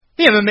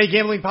The MMA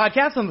Gambling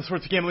Podcast on the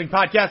Sports Gambling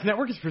Podcast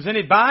Network is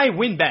presented by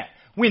WynnBET.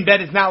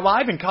 WynnBET is now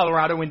live in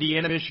Colorado,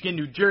 Indiana, Michigan,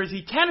 New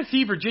Jersey,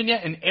 Tennessee,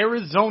 Virginia, and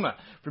Arizona.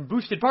 From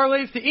boosted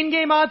parlays to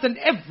in-game odds on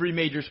every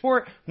major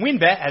sport,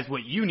 WynnBET has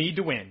what you need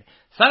to win.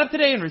 Sign up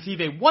today and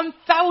receive a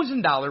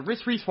 $1,000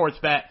 risk-free sports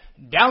bet.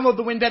 Download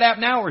the WynnBET app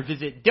now or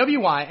visit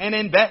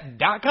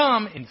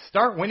WYNNBet.com and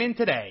start winning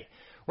today.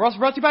 We're also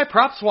brought to you by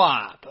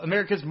PropSwap,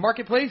 America's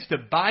marketplace to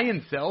buy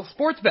and sell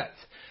sports bets.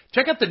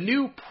 Check out the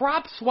new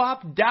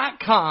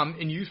PropSwap.com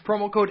and use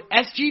promo code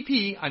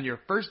SGP on your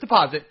first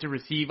deposit to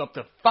receive up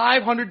to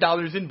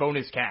 $500 in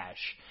bonus cash.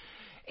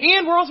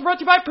 And we're also brought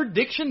to you by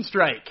Prediction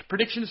Strike.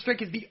 Prediction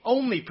Strike is the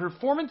only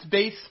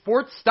performance-based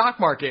sports stock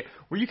market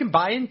where you can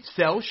buy and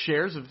sell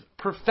shares of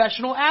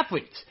professional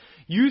athletes.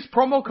 Use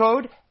promo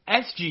code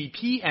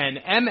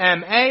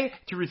SGPNMMA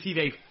to receive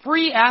a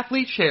free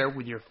athlete share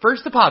with your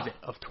first deposit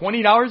of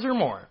 $20 or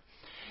more.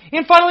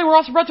 And finally, we're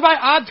also brought to you by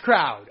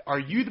OddsCrowd. Are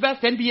you the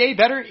best NBA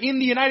bettor in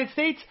the United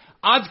States?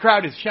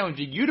 OddsCrowd is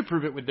challenging you to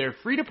prove it with their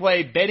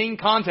free-to-play betting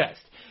contest.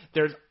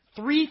 There's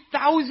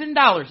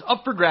 $3,000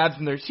 up for grabs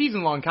in their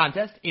season-long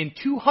contest and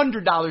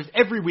 $200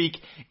 every week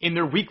in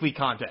their weekly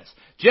contest.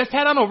 Just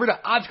head on over to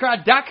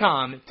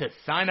oddscrowd.com to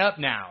sign up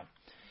now.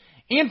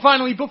 And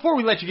finally, before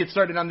we let you get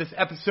started on this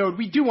episode,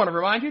 we do want to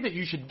remind you that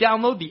you should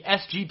download the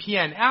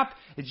SGPN app.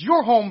 It's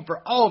your home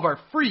for all of our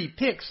free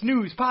picks,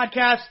 news,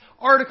 podcasts,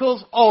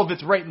 articles, all of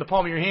it's right in the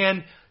palm of your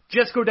hand.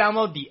 Just go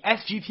download the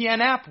SGPN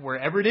app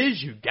wherever it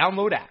is you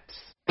download apps.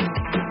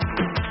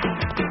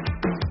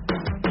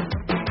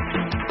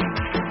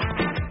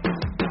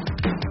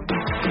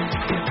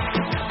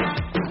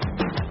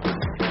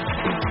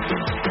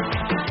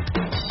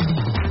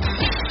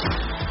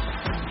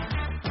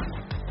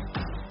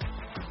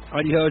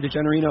 Howdy-ho,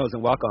 degenerinos,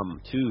 and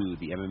welcome to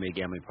the MMA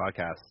Gambling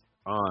Podcast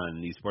on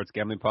the Sports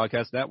Gambling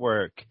Podcast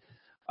Network.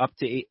 Up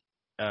to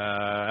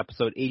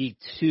episode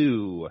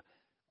 82.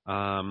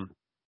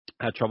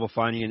 Had trouble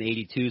finding an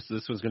 82, so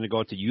this was going to go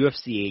out to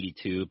UFC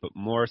 82, but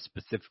more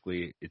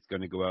specifically, it's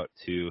going to go out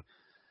to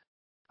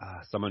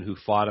someone who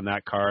fought on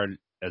that card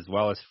as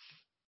well as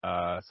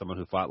someone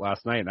who fought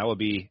last night, and that will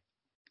be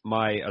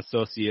my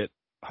associate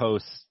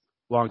host,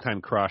 longtime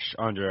crush,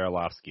 Andrei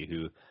Arlovsky,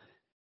 who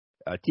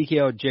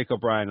TKO'd Jake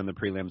O'Brien on the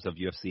prelims of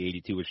UFC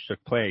 82, which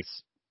took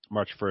place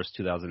March 1st,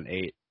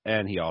 2008,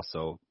 and he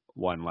also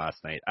won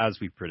last night, as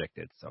we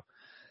predicted. So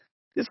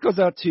this goes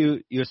out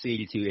to UFC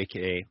 82,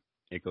 a.k.a.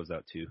 it goes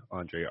out to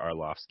Andrei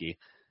Arlovsky.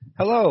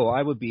 Hello,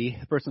 I would be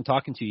the person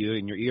talking to you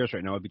in your ears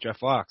right now would be Jeff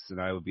Fox,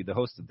 and I would be the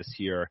host of this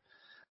here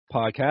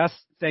podcast.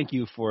 Thank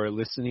you for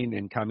listening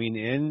and coming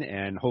in,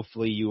 and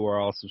hopefully you are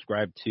all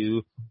subscribed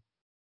to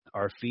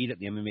our feed at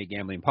the MMA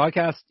Gambling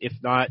Podcast. If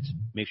not,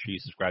 make sure you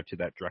subscribe to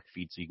that direct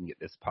feed so you can get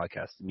this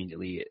podcast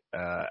immediately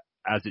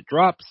as it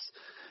drops.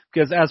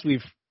 Because as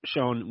we've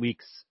shown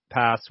weeks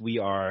past, we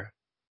are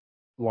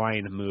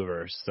line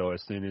movers. So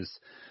as soon as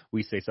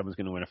we say someone's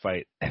going to win a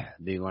fight,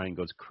 the line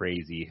goes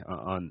crazy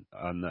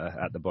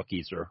at the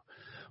bookies or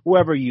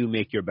wherever you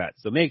make your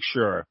bets. So make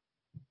sure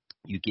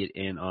you get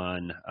in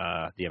on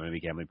the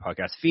MMA Gambling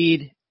Podcast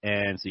feed,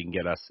 and so you can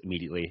get us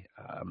immediately.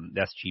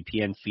 The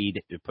SGPN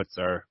feed, it puts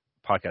our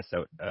podcast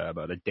out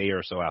about a day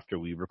or so after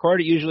we record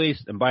it usually,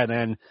 and by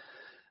then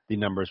the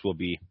numbers will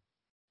be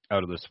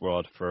out of this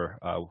world for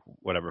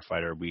whatever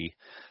fighter we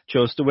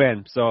chose to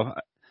win. So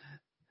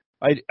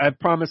I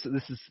promise that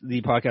this is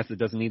the podcast that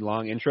doesn't need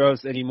long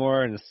intros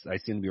anymore, and I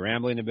seem to be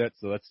rambling a bit,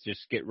 so let's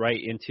just get right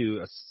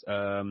into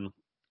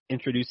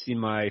introducing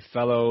my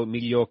fellow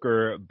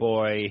mediocre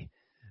boy.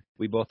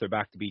 We both are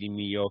back to being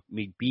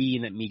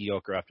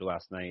mediocre after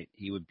last night.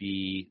 He would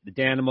be the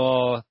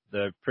Danimal,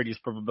 the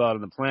prettiest purple belt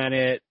on the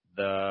planet,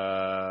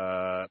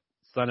 the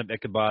son of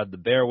Ichabod, the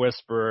Bear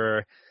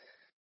Whisperer,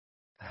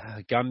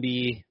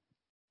 Gumby,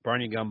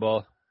 Barney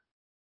Gumble.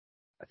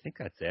 I think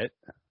that's it.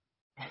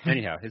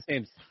 Anyhow, his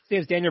name's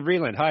Daniel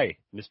Vreeland. Hi,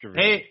 Mr.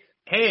 Vreeland.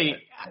 Hey.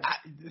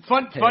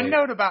 Fun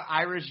note about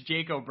Irish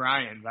Jake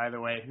O'Brien, by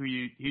the way, who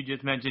you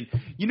just mentioned.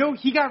 You know,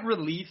 he got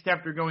released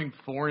after going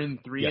 4-3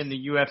 Yes. in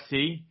the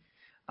UFC.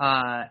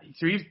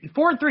 So he's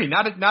 4-3,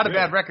 not a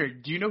bad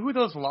record. Do you know who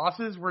those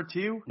losses were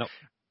to? No.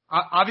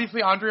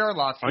 Obviously, Andrei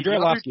Arlovsky. Andrei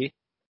Arlovsky.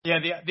 Yeah,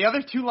 the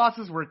other two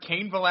losses were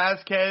Cain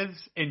Velasquez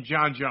and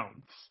John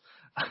Jones.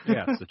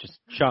 Yeah, so just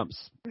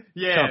chumps.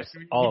 Yeah, chumps, so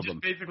all he of just them.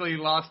 basically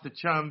lost to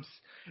chumps.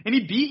 And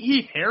he beat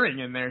Heath Herring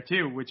in there,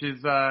 too, which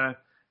is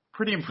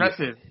pretty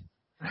impressive.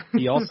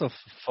 He also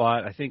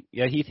fought,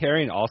 Heath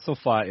Herring also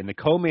fought in the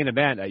co-main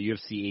event at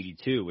UFC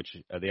 82, which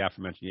the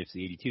aforementioned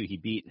UFC 82. He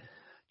beat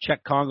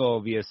Czech Congo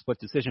via split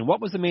decision.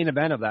 What was the main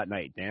event of that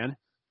night, Dan?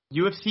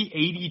 UFC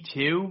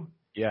 82?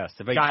 Yes.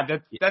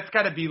 God, that's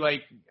got to be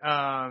like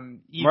either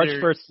March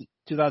 1st,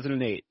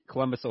 2008,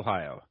 Columbus,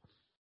 Ohio.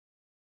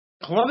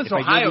 Columbus,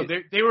 Ohio.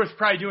 They were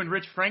probably doing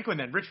Rich Franklin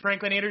then. Rich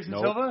Franklin, Anderson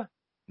Silva?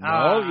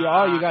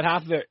 No, you got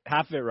half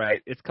of it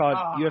right. It's called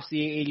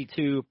UFC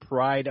 82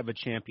 Pride of a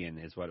Champion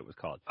is what it was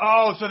called.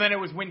 Oh, so then it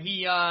was when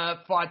he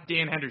fought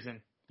Dan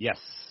Henderson. Yes.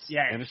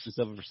 Yeah. Anderson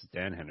Silva versus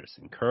Dan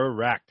Henderson.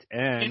 Correct.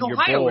 And In your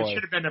Ohio, boy, it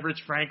should have been a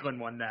Rich Franklin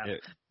one now.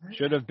 It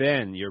should have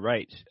been. You're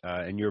right.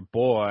 And your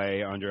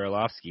boy, Andrei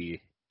Arlovsky,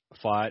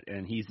 fought,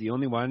 and he's the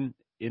only one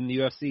in the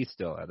UFC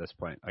still at this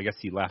point. I guess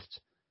he left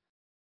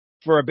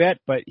for a bit,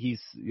 but he's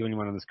the only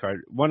one on this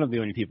card. One of the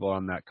only people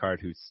on that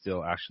card who's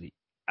still actually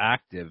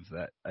active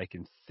that I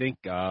can think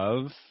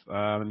of.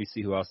 Let me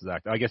see who else is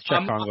active. I guess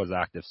Cheick Kongo is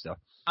active still.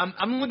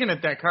 I'm looking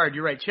at that card.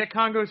 You're right. Cheick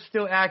Kongo is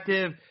still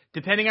active.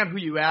 Depending on who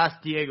you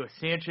ask, Diego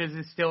Sanchez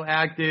is still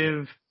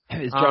active.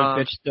 Is John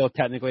Fitch still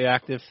technically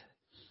active?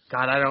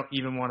 God, I don't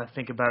even want to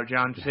think about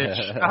John Fitch.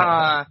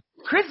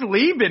 Chris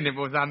Lieben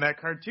was on that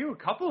card too. A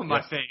couple of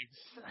my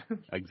saves.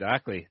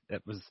 Exactly.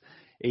 That was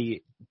a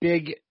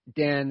big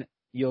Daniel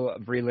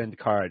Vreeland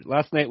card.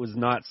 Last night was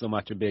not so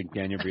much a big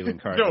Daniel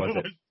Vreeland card, was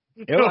it?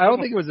 I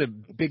don't think it was a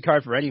big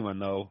card for anyone,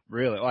 though,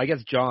 really. Well, I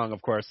guess Jong,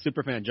 of course,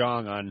 Superfan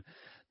Jong on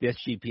the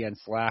SGPN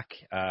Slack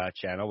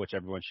channel, which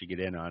everyone should get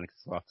in on because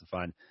it's lots of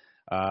fun.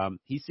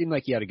 He seemed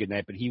like he had a good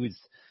night, but he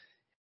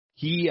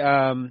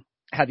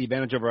had the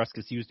advantage over us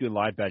because he was doing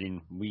live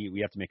betting. We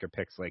have to make our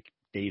picks like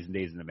days and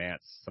days in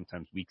advance,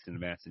 sometimes weeks in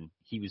advance, and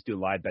he was doing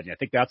live betting. I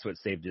think that's what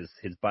saved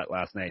his butt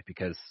last night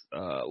because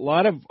a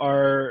lot of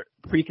our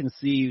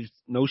preconceived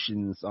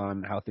notions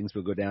on how things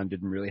would go down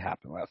didn't really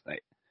happen last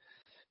night.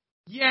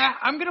 Yeah,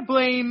 I'm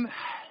gonna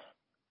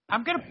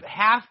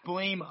half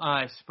blame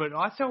us, but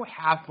also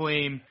half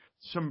blame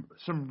some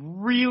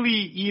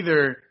really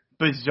either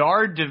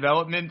bizarre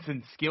developments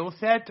in skill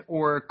set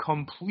or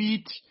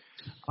complete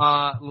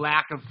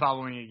lack of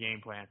following a game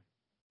plan.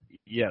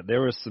 Yeah,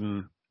 there was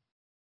some.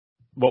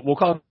 Well, we'll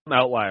call them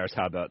outliers.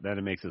 How about then?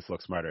 It makes us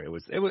look smarter.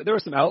 There were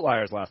some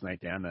outliers last night,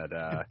 Dan.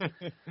 That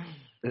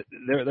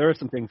there were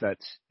some things that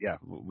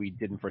we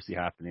didn't foresee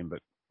happening,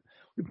 but.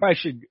 We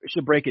probably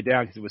should break it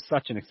down because it was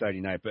such an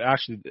exciting night. But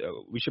actually,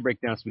 we should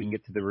break down so we can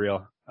get to the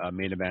real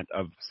main event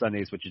of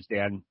Sundays, which is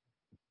Dan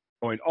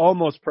going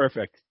almost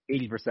perfect,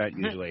 80%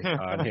 usually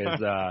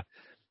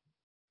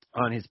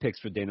on his picks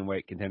for Dana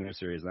White Contender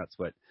Series. And that's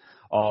what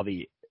all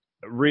the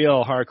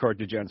real hardcore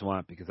degens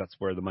want because that's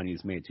where the money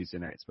is made Tuesday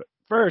nights. But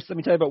first, let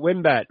me tell you about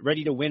WynnBET.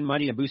 Ready to win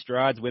money and boost your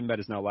odds? WynnBET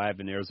is now live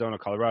in Arizona,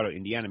 Colorado,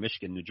 Indiana,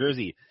 Michigan, New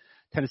Jersey,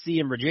 Tennessee,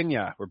 and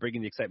Virginia. We're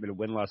bringing the excitement of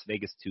Wynn Las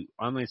Vegas to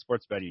online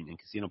sports betting and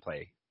casino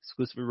play.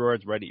 Exclusive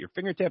rewards right at your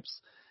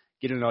fingertips.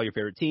 Get in all your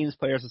favorite teams,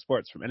 players, and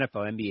sports from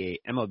NFL,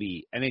 NBA,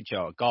 MLB,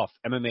 NHL, golf,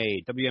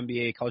 MMA,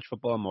 WNBA, college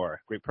football, and more.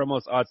 Great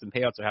promos, odds, and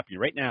payouts are happening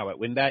right now at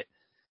WynnBET.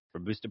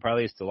 From boosted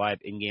parlays to live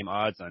in-game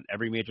odds on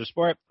every major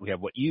sport, we have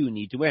what you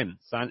need to win.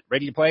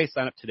 Ready to play?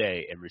 Sign up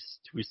today and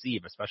to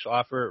receive a special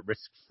offer,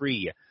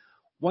 risk-free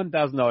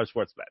 $1,000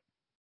 sports bet.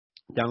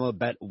 Download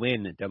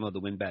BetWin. Download the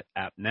WynnBET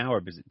app now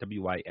or visit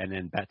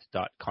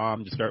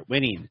wynnbet.com to start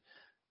winning.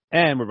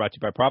 And we're brought to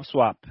you by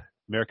PropSwap,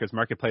 America's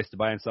marketplace to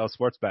buy and sell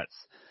sports bets.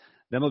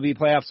 The MLB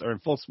playoffs are in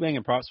full swing,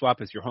 and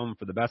PropSwap is your home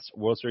for the best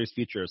World Series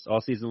futures.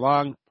 All season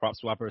long,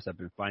 PropSwappers have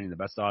been finding the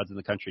best odds in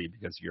the country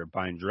because you're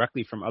buying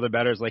directly from other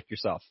bettors like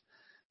yourself.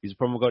 Use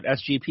promo code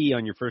SGP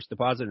on your first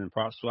deposit, and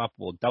PropSwap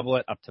will double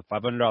it up to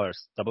 $500.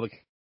 Double the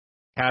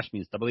cash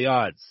means double the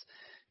odds.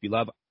 If you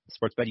love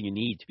sports betting, you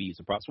need to be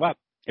using PropSwap.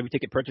 Every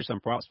ticket purchased on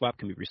PropSwap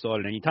can be resold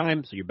at any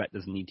time, so your bet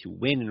doesn't need to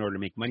win in order to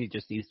make money, it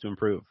just needs to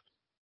improve.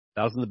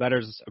 Thousands of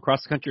bettors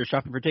across the country are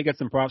shopping for tickets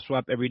on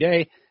PropSwap every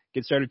day.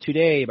 Get started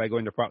today by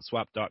going to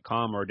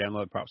PropSwap.com or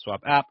download the PropSwap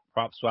app.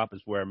 PropSwap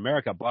is where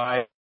America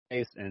buys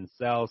and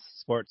sells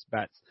sports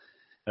bets.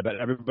 I bet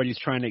everybody's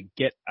trying to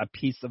get a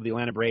piece of the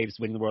Atlanta Braves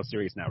winning the World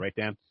Series now, right,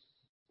 Dan?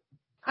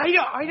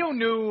 I don't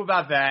know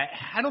about that.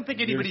 I don't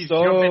think anybody's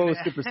jumping.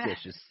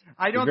 Superstitious.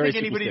 I don't think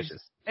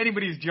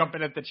anybody's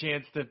jumping at the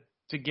chance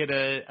to get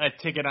a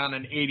ticket on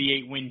an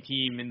 88-win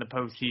team in the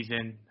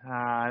postseason.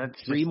 That's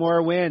just 3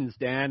 more wins,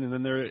 Dan, and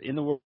then they're in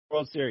the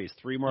World Series.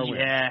 3 more wins.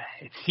 Yeah,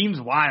 it seems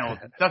wild.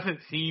 It doesn't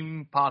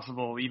seem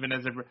possible, even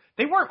as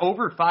they weren't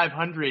over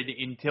 500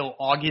 until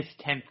August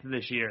 10th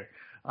this year,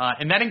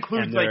 and that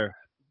includes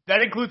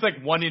That includes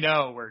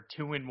 1-0 or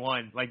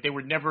 2-1. Like they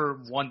were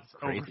never once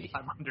crazy.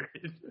 Over 500.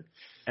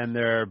 And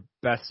their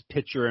best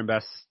pitcher and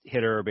best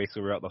hitter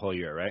basically were out the whole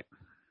year, right?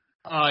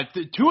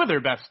 2 of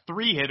their best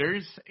 3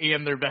 hitters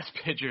and their best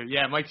pitcher.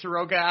 Yeah, Mike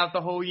Soroka out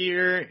the whole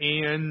year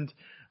and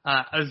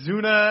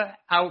Azuna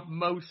out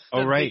most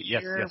of the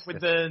year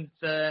with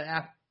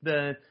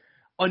the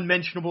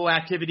unmentionable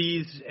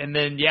activities, and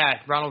then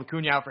Ronald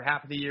Acuna out for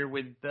half of the year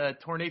with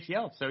torn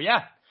ACL. So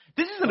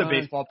this isn't a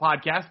baseball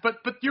podcast, but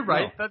you're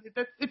right. No.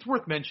 It's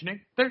worth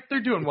mentioning.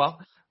 They're doing well.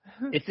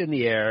 It's in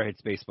the air.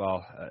 It's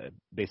baseball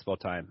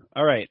time.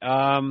 All right.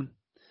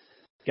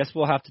 Guess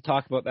we'll have to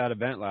talk about that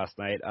event last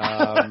night.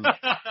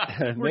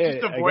 We're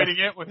just avoiding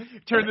it.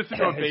 Turn this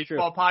into a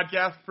baseball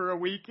podcast for a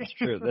week. That's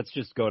true. Let's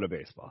just go to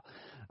baseball.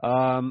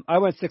 I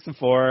went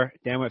 6-4.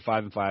 Dan went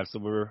 5-5. So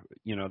we're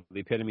the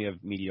epitome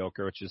of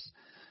mediocre, which is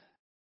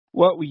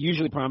what we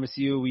usually promise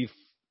you.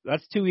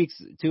 That's 2 weeks,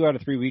 2 out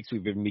of 3 weeks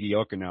we've been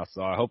mediocre now.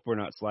 So I hope we're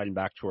not sliding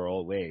back to our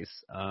old ways.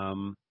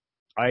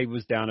 I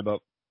was down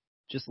about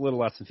just a little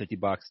less than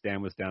 $50.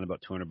 Dan was down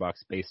about $200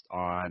 based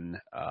on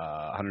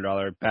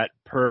 $100 bet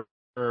per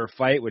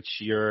fight,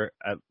 which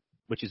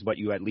is what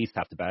you at least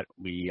have to bet.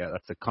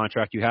 That's a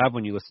contract you have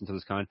when you listen to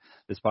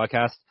this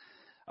podcast.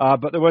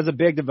 But there was a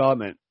big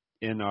development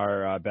in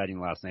our betting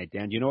last night.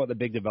 Dan, do you know what the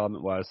big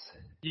development was?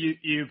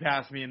 You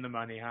passed me in the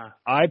money, huh?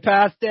 I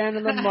passed Dan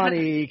in the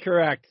money,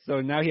 correct.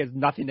 So now he has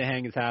nothing to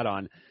hang his hat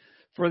on.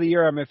 For the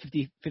year, I'm at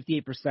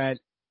 58%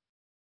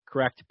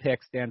 correct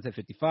picks. Dan's at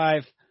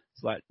 55.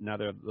 So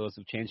neither of those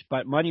have changed.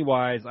 But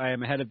money-wise, I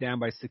am ahead of Dan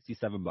by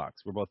 $67.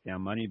 We're both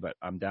down money, but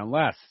I'm down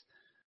less.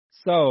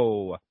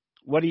 So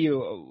what do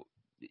you?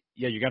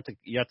 Yeah, you have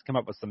to come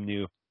up with some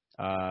new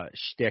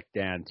shtick,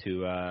 Dan,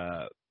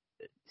 to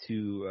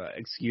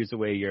excuse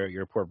away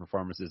your poor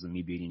performances and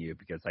me beating you,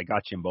 because I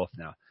got you in both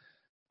now.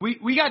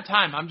 We got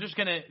time. I'm just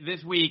gonna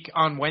this week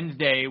on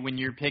Wednesday when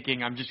you're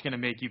picking, I'm just gonna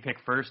make you pick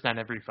first on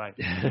every fight.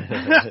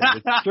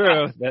 It's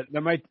true.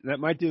 That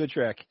might do the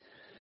trick.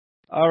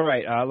 All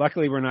right.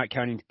 Luckily, we're not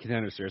counting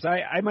Contender Series.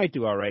 I might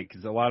do all right,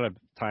 because a lot of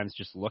times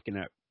just looking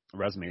at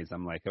resumes,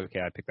 I'm like,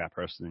 okay, I picked that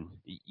person.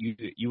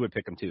 You would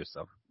pick them too,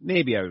 so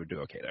maybe I would do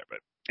okay there. But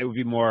it would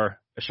be more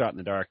a shot in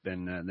the dark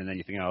than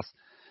anything else.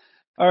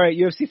 All right,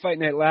 UFC Fight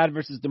Night, Ladd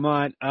versus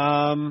Dumont.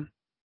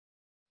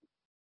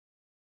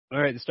 All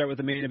right, to start with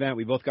the main event,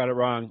 we both got it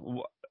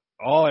wrong.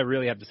 All I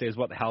really have to say is,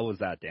 what the hell was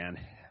that, Dan?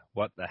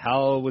 What the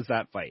hell was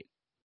that fight?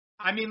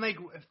 I mean, like,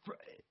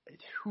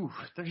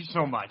 there's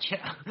so much.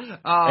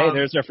 Hey,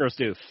 there's our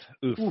first oof.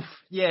 Oof.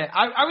 Yeah,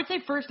 I would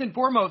say first and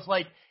foremost,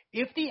 like,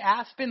 if the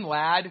Aspen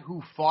Ladd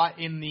who fought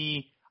in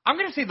I'm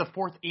going to say the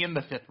fourth and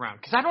the fifth round,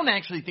 because I don't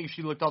actually think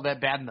she looked all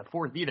that bad in the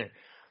fourth either.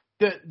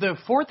 The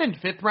fourth and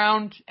fifth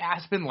round,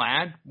 Aspen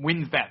Ladd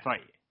wins that fight.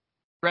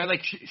 Right,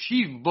 like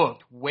she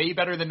looked way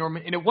better than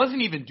normal, and it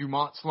wasn't even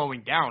Dumont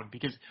slowing down,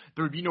 because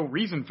there would be no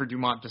reason for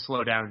Dumont to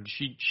slow down.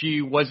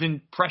 She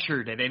wasn't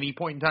pressured at any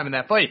point in time in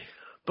that fight.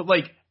 But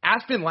like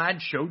Aspen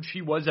Ladd showed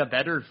she was a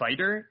better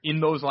fighter in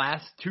those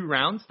last two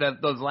rounds,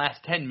 those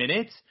last 10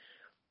 minutes.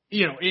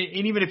 You know,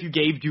 and even if you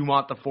gave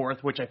Dumont the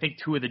fourth, which I think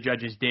two of the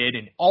judges did,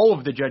 and all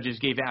of the judges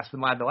gave Aspen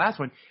Ladd the last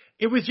one,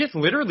 it was just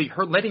literally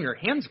her letting her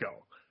hands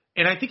go.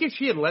 And I think if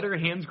she had let her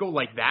hands go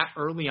like that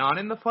early on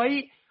in the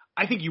fight,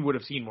 I think you would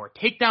have seen more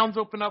takedowns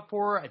open up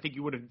for her. I think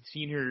you would have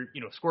seen her,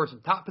 score some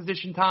top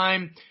position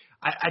time.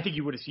 I think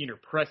you would have seen her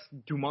press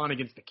Dumont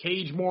against the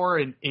cage more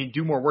and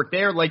do more work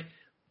there. Like,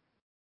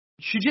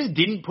 she just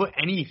didn't put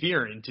any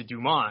fear into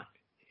Dumont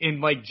and,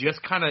 like,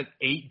 just kind of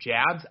ate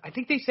jabs. I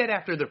think they said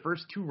after the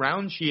first two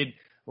rounds she had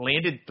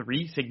landed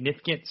 3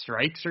 significant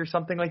strikes or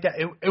something like that.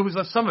 It was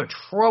some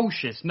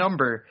atrocious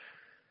number.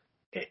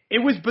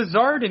 It was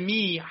bizarre to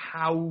me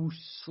how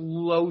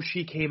slow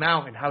she came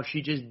out and how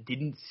she just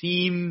didn't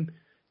seem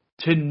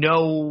to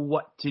know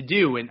what to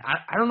do. And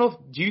I don't know,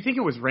 do you think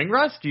it was ring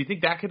rust? Do you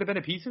think that could have been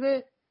a piece of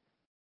it?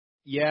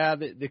 Yeah,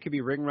 there could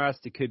be ring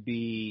rust. It could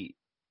be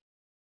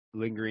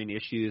lingering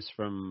issues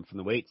from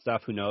the weight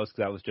stuff. Who knows?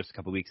 Because that was just a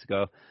couple weeks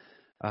ago.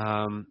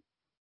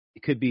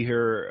 It could be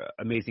her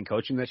amazing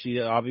coaching that she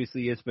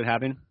obviously has been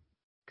having.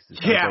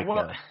 Yeah,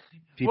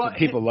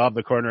 people love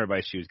the corner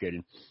advice she was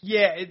getting.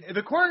 Yeah,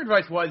 the corner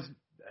advice was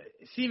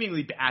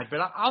seemingly bad, but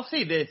I'll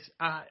say this.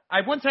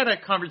 I once had a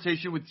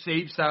conversation with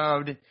Save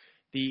Saud,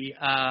 the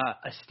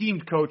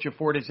esteemed coach of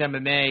Fortis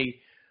MMA,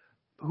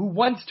 who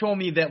once told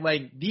me that,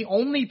 like, the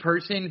only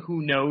person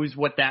who knows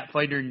what that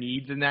fighter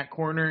needs in that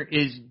corner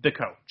is the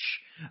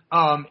coach.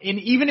 And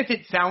even if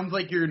it sounds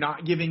like you're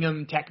not giving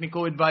him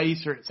technical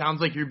advice, or it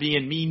sounds like you're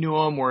being mean to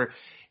him, or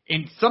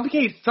in some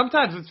case,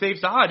 sometimes with Save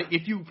Saud,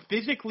 if you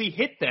physically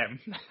hit them,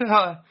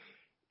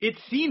 it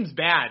seems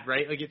bad,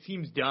 right? Like, it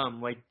seems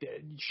dumb. Like,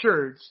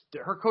 sure,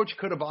 her coach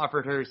could have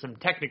offered her some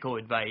technical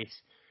advice,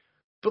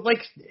 but, like,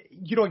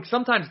 like,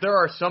 sometimes there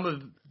are some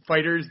of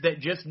fighters that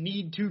just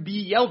need to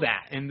be yelled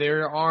at, and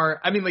there are,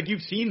 I mean, like,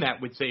 you've seen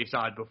that with Save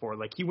Saud before.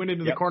 Like, he went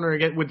into the corner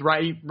again with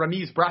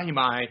Ramiz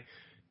Brahimaj,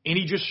 and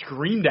he just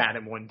screamed at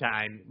him one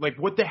time. Like,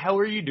 what the hell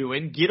are you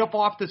doing? Get up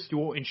off the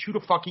stool and shoot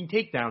a fucking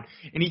takedown.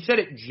 And he said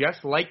it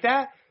just like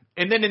that.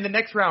 And then in the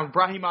next round,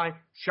 Brahimaj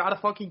shot a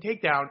fucking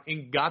takedown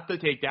and got the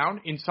takedown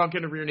and sunk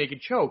in a rear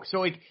naked choke. So,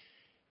 like,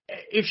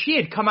 if she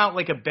had come out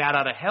like a bat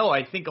out of hell,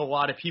 I think a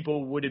lot of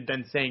people would have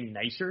been saying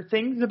nicer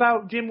things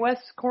about Jim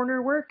West's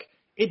corner work.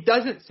 It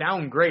doesn't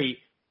sound great.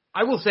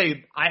 I will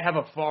say I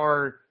have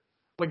far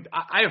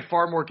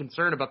more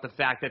concern about the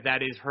fact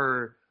that is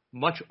her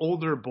much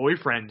older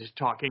boyfriend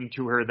talking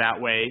to her that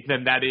way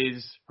than that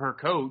is her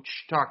coach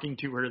talking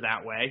to her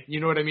that way. You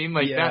know what I mean?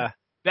 Like,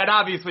 that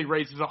obviously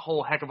raises a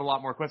whole heck of a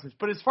lot more questions.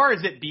 But as far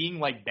as it being,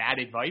 like, bad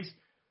advice,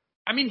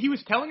 I mean, he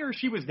was telling her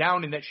she was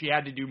down and that she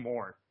had to do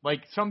more.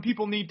 Like, some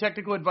people need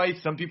technical advice,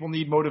 some people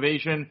need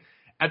motivation.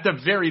 At the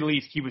very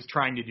least, he was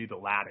trying to do the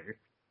latter.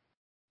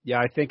 Yeah,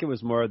 I think it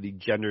was more of the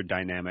gender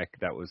dynamic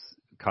that was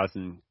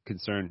causing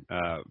concern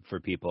for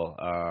people.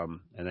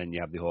 And then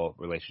you have the whole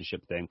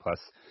relationship thing. Plus,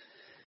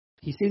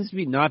 he seems to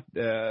be not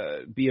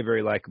be a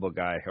very likable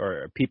guy,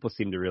 or people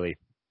seem to really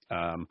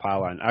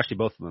pile on. Actually,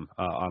 both of them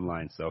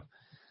online. So,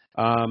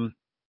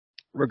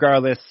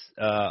 regardless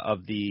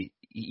of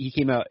he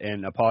came out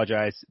and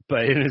apologized,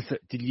 but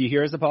did you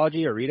hear his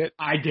apology or read it?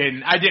 I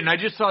didn't. I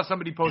just saw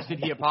somebody posted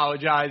he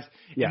apologized,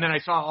 Yeah. and then I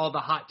saw all the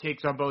hot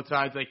takes on both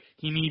sides, like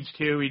he needs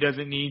to, he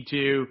doesn't need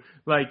to,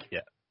 like.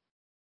 Yeah.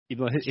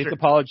 Even though his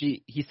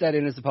apology, he said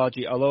in his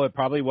apology, although it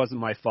probably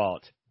wasn't my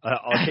fault,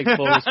 I'll take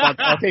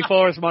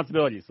full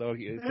responsibility. So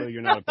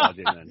you're not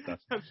apologizing then. So.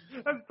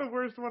 That's the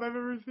worst one I've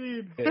ever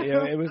seen.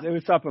 It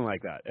was something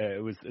like that.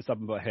 It was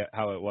something about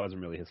how it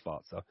wasn't really his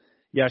fault. So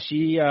yeah,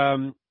 she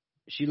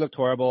looked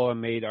horrible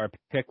and made our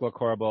pick look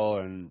horrible,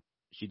 and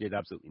she did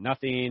absolutely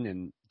nothing.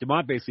 And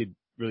Dumont basically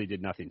really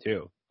did nothing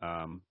too,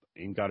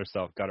 and got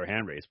her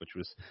hand raised, which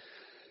was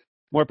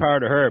more power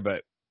to her.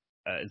 But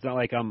it's not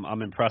like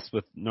I'm impressed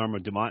with Norma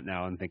Dumont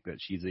now and think that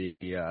she's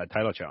a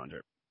title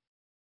challenger.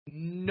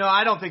 No,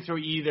 I don't think so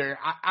either.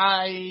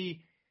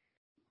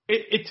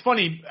 It's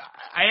funny.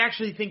 I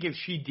actually think if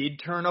she did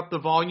turn up the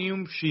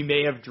volume, she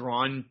may have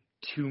drawn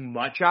too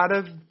much out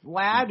of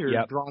Ladd, or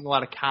drawn a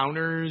lot of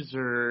counters,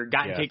 or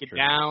gotten taken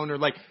down, or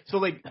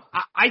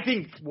I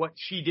think what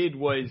she did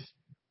was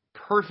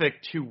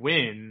perfect to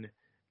win.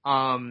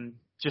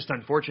 Just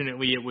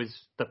unfortunately, it was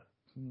the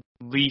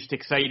least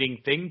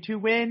exciting thing to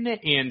win,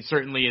 and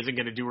certainly isn't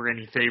going to do her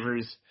any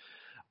favors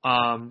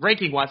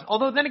ranking-wise.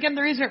 Although, then again,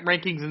 there isn't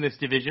rankings in this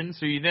division,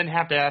 so you then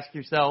have to ask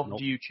yourself,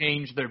 do you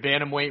change their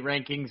bantamweight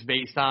rankings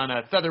based on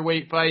a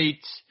featherweight fight?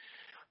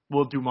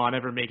 Will Dumont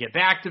ever make it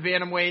back to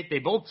bantamweight? They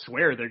both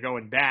swear they're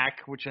going back,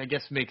 which I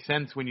guess makes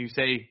sense when you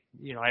say,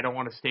 I don't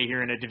want to stay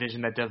here in a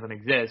division that doesn't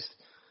exist.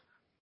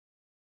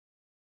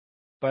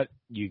 But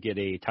you get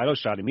a title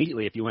shot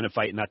immediately if you win a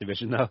fight in that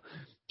division, though.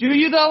 Do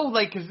you, though?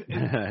 Cause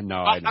no,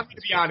 I'm going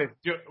to be honest.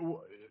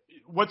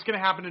 What's going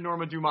to happen to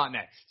Norma Dumont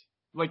next?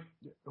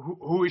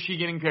 Who is she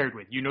getting paired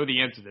with? You know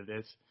the answer to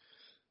this.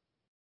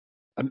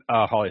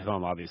 Holly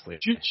Holm, obviously.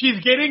 She's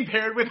getting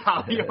paired with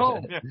Holly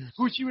Holm,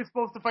 who she was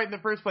supposed to fight in the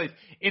first place.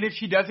 And if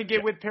she doesn't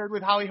get paired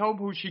with Holly Holm,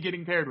 who's she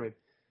getting paired with?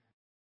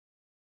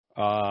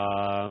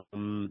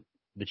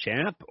 The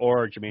champ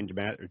or Jermaine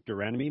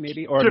Durandamy,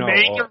 maybe? Or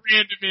Jermaine no,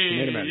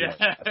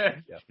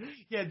 Durandamy.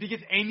 Yeah, because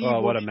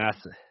what a mess.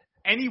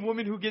 Any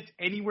woman who gets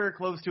anywhere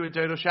close to a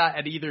title shot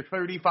at either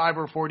 35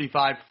 or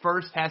 45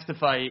 first has to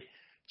fight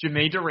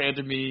Jermaine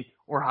Durandamy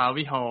or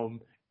Holly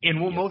Holm,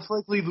 and will most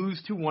likely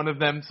lose to one of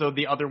them so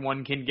the other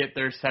one can get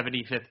their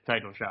 75th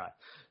title shot.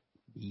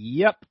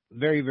 Yep,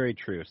 very, very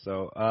true.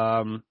 So,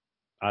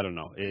 I don't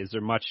know. Is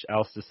there much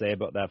else to say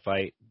about that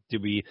fight?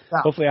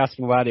 Hopefully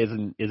Aspen Ladd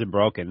isn't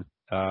broken.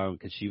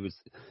 Because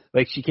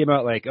she came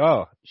out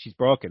oh, she's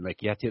broken.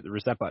 You have to hit the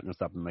reset button or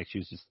something. She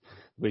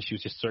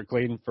was just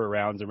circling for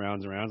rounds and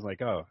rounds and rounds.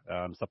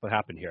 Something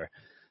happened here.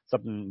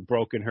 Something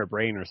broke in her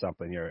brain or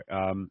something here.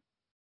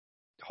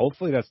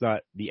 Hopefully that's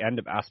not the end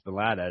of Aspen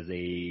Ladd as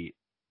a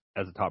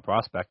top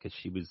prospect, because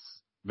she was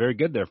very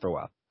good there for a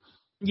while.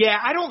 Yeah,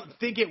 I don't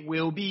think it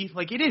will be.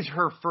 It is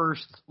her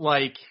first,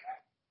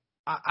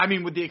 I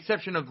mean, with the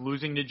exception of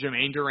losing to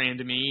Jermaine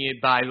Durandamy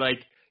by,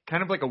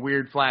 kind of a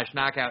weird flash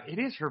knockout, it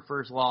is her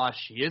first loss.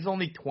 She is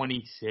only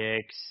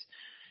 26.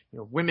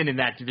 Women in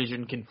that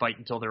division can fight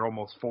until they're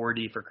almost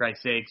 40, for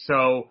Christ's sake.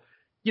 So,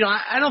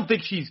 I don't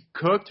think she's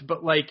cooked,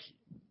 but,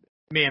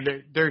 man,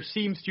 there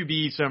seems to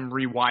be some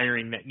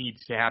rewiring that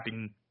needs to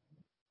happen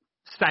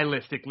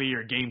stylistically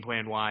or game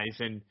plan-wise.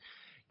 And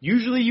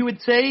usually you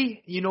would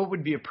say, it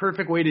would be a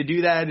perfect way to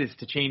do that is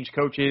to change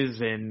coaches,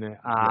 and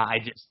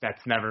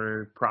that's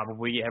never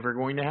probably ever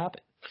going to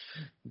happen.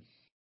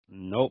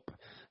 Nope.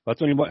 That's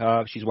only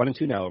she's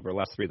 1-2 now over the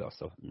last 3 though,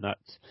 so not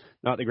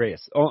the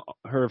greatest. Oh,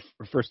 her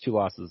first 2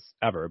 losses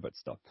ever, but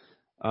still.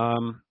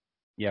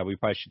 Yeah, we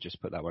probably should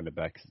just put that one to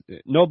bed.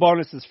 No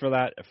bonuses for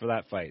that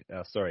fight.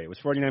 Sorry, it was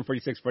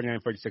 49-46,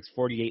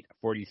 49-46,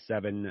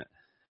 48-47.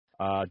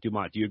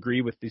 Dumont, do you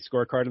agree with the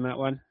scorecard on that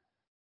one?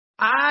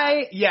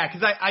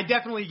 Because I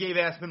definitely gave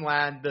Aspen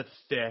Ladd the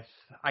 5th.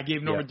 I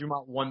gave Norma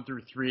Dumont 1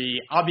 through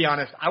 3. I'll be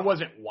honest, I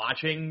wasn't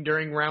watching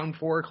during round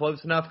 4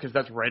 close enough, because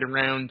that's right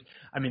around.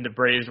 I mean, the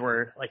Braves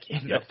were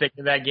in the thick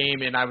of that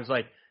game, and I was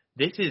like,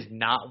 this is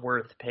not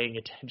worth paying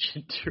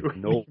attention to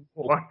anymore.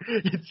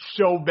 It's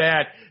so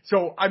bad.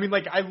 So, I mean,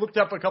 I looked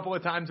up a couple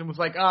of times and was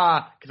like,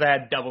 because I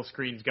had double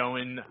screens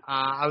going.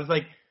 I was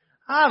like,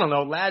 I don't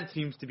know, Ladd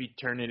seems to be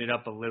turning it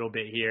up a little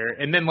bit here.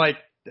 And then,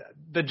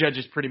 the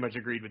judges pretty much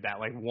agreed with that.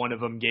 One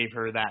of them gave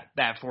her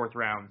that 4th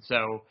round.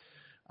 So,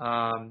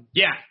 I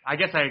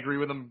guess I agree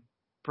with them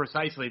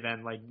precisely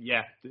then.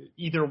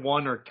 Either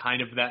one or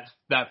kind of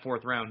that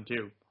 4th round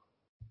too.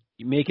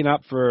 You're making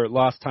up for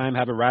lost time,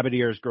 having rabbit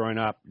ears growing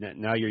up.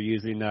 Now you're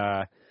using,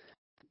 now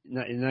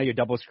you're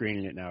double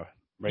screening it now.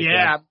 Right?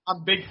 Yeah,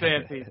 I'm big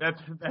fancy.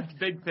 That's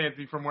big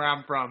fancy from where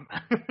I'm from.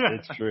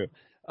 It's true.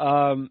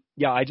 I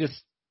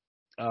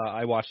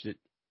watched it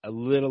a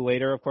little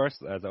later, of course,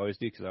 as I always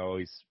do,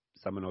 because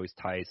someone always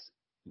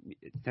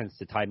tends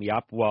to tie me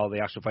up while the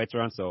actual fight's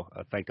are on. So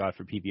thank God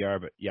for PBR.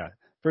 But yeah,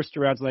 first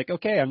 2 rounds,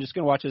 okay, I'm just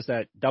going to watch this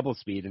at double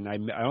speed, and I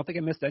don't think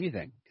I missed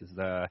anything, because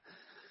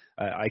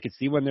I could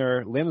see when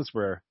their limbs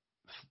were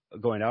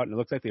going out, and it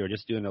looked like they were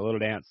just doing a little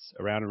dance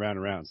around and around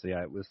and around. So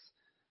yeah, it was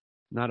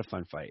Not a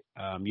fun fight.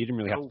 You didn't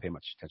really have to pay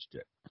much attention to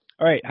it.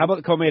 All right, how about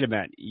the co-main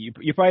event? You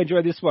probably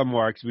enjoyed this one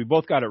more because we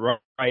both got it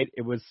right.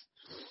 It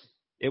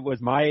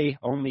was my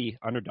only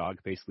underdog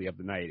basically of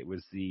the night. It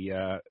was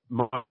the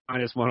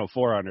minus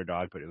 104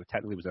 underdog, but it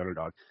technically was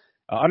underdog.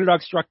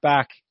 Underdog struck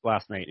back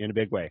last night in a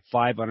big way.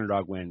 5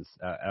 underdog wins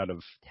out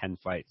of 10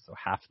 fights, so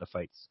half the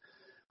fights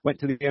went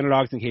to the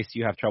underdogs. In case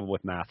you have trouble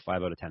with math,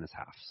 5 out of 10 is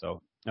half.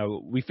 So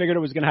we figured it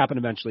was going to happen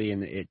eventually,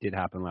 and it did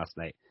happen last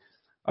night.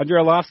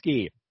 Andre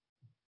Arlovski,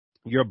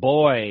 your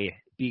boy,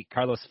 beat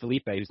Carlos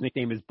Felipe, whose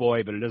nickname is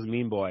Boy, but it doesn't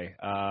mean boy.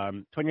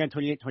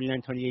 29-28,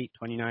 29-28,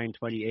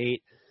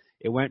 29-28.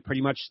 It went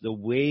pretty much the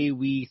way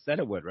we said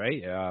it would,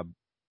 right?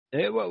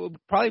 It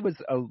probably was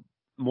a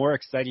more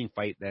exciting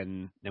fight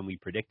than we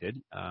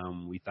predicted.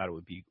 We thought it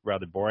would be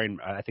rather boring.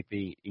 I think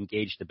they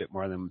engaged a bit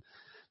more than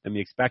we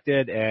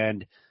expected,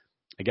 and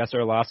I guess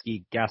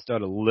Arlovski gassed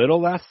out a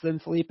little less than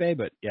Felipe,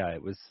 but yeah,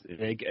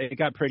 it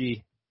got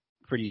pretty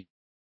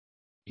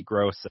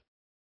gross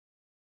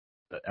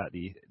at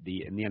in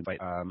the end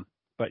fight.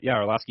 But yeah,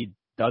 Arlovski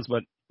does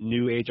what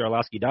new age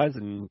Arlovski does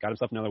and got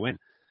himself another win.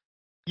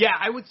 Yeah,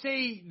 I would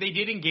say they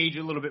did engage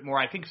a little bit more.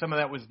 I think some of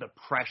that was the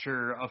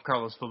pressure of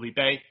Carlos Felipe.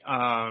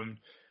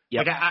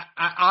 Yep. Like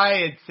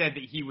I had said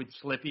that he would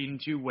slip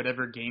into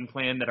whatever game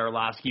plan that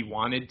Arlovski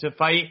wanted to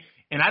fight,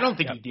 and I don't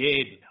think he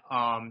did.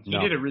 He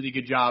did a really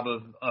good job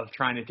of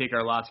trying to take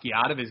Arlovski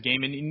out of his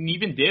game, and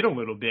even did a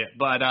little bit.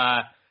 But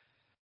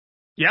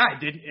yeah, it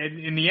did.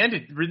 In the end,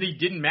 it really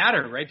didn't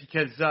matter, right?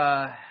 Because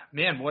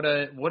man, what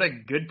a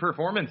good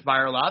performance by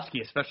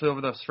Arlovski, especially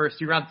over those first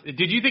 2 rounds.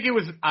 Did you think it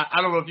was?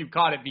 I don't know if you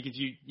caught it because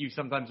you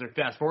sometimes are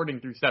fast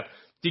forwarding through stuff.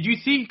 Did you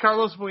see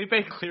Carlos Felipe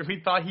clearly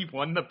thought he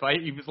won the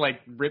fight? He was like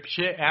rip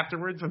shit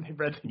afterwards when they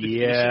read the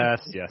decision.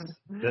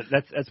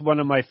 Yes. That's one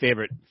of my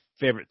favorite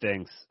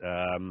things.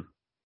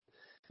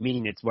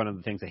 Meaning it's one of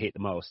the things I hate the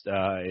most.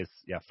 Is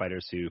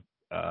fighters who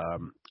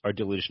are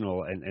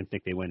delusional and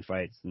think they win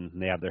fights and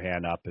they have their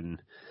hand up and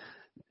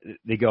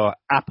they go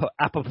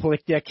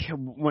apoplectic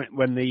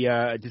when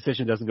the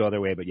decision doesn't go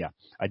their way. But yeah,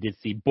 I did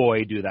see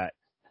Boy do that.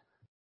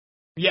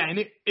 Yeah, and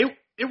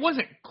it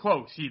wasn't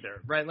close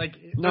either, right? Like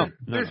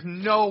there's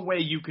no way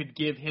you could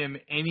give him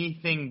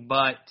anything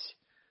but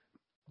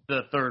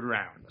the third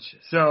round.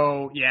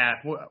 So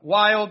yeah,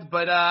 wild.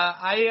 But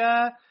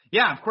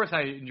of course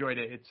I enjoyed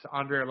it. It's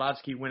Andre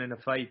Arlovski winning a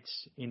fight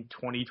in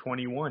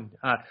 2021.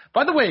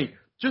 By the way,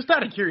 just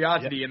out of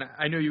curiosity, and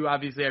I know you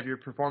obviously have your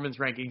performance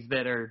rankings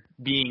that are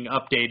being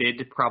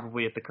updated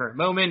probably at the current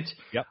moment.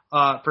 Yep.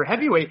 For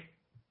heavyweight,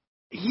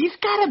 he's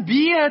got to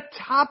be a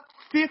top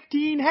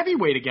 15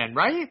 heavyweight again,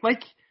 right?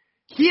 Like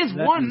he has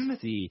won.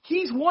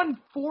 He's won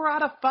 4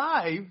 out of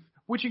 5,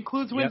 which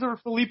includes wins over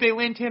Felipe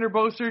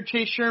Lantaner-Boser,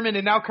 Chase Sherman,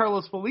 and now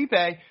Carlos Felipe,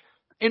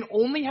 and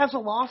only has a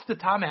loss to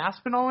Tom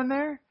Aspinall in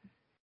there.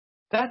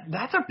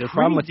 That's a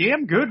pretty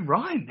damn good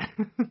run.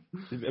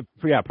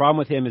 Problem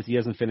with him is he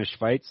doesn't finish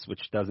fights,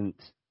 which doesn't.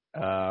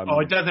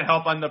 It doesn't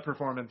help on the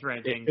performance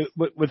rankings.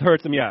 With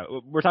hurts him, yeah.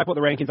 We're talking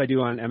about the rankings I do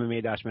on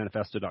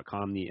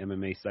MMA-manifesto.com, the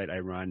MMA site I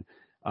run.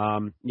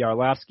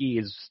 Arlovski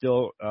is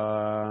still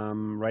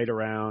right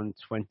around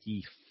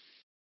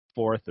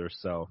 24th or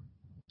so.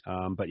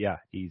 But yeah,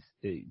 he's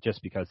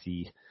just because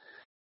he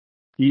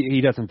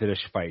doesn't finish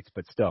fights,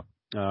 but still.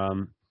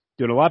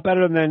 Doing a lot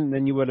better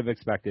than you would have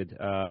expected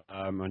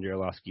Andre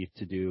Arlovski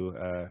to do.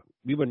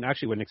 We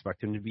wouldn't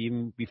expect him to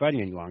be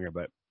fighting any longer,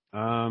 but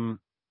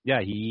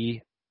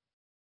he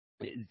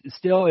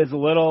still is a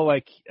little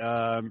like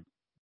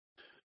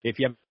if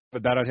you have a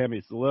bet on him,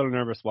 he's a little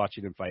nervous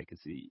watching him fight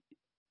because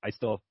I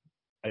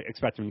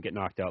expect him to get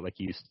knocked out like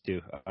he used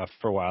to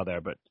for a while there,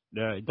 but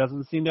it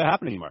doesn't seem to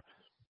happen anymore.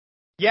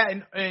 Yeah,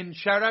 and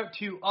shout out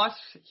to us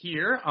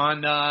here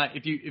on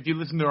if you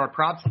listen to our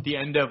props at the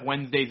end of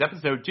Wednesday's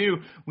episode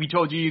too, we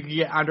told you could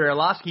get Andre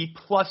Arlovski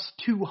plus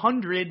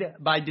 200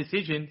 by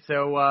decision.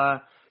 So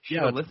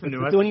listen to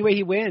us. The only way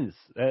he wins.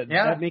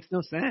 That makes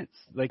no sense.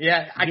 I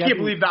can't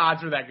believe the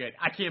odds were that good.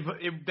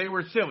 They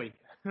were silly.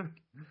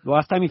 The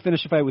last time he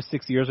finished a fight was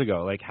 6 years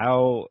ago.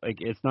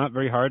 It's not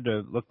very hard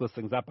to look those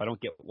things up. I don't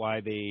get why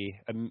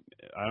and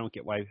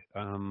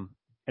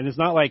it's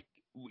not like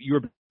you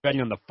were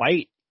betting on the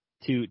fight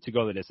to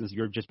go the distance.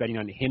 You're just betting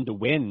on him to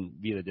win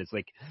via the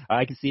distance.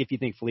 I can see if you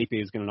think Felipe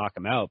is going to knock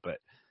him out, but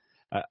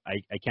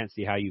I can't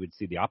see how you would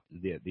see the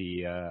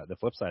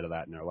flip side of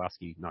that and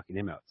Arlovski knocking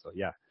him out. So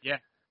yeah.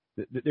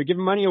 They're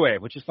giving money away,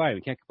 which is fine.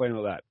 We can't complain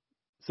about that.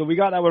 So we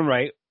got that one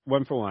right,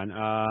 1 for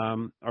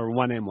 1, or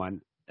 1 and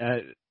 1.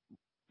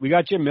 We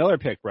got Jim Miller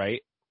picked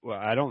right. Well,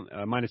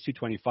 minus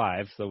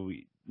 225, so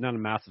not a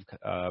massive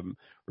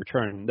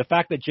return. The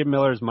fact that Jim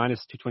Miller is minus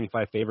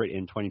 225 favorite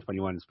in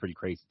 2021 is pretty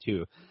crazy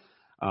too.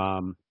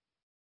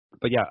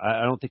 But yeah,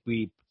 I don't think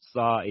we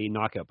saw a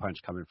knockout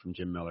punch coming from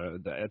Jim Miller.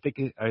 I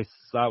think I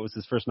saw it was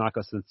his first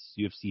knockout since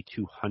UFC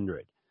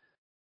 200.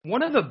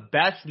 One of the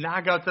best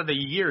knockouts of the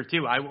year,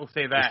 too. I will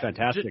say that. It's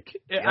fantastic.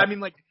 I mean,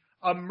 like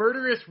a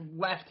murderous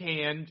left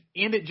hand,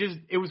 and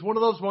it was one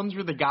of those ones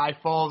where the guy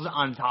falls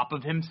on top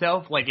of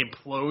himself, like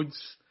implodes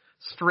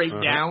straight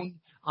down.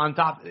 on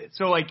top.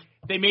 So, like,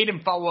 they made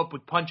him follow up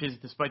with punches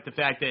despite the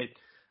fact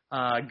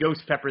that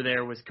Ghost Pepper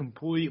there was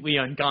completely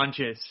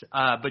unconscious,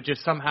 but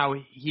just somehow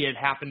he had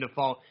happened to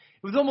fall.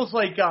 It was almost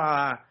like,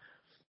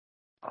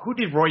 who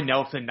did Roy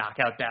Nelson knock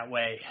out that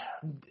way?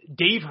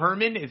 Dave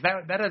Herman? Is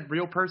that a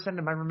real person?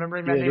 Am I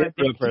remembering that name?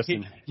 Real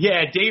person.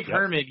 Yeah, Dave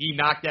Herman, he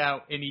knocked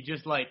out, and he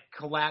just, like,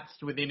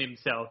 collapsed within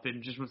himself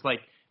and just was, like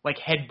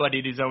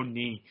headbutted his own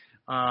knee.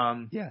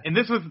 And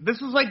this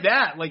was like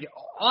that, like,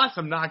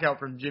 awesome knockout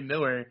from Jim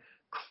Miller.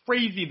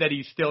 Crazy that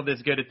he's still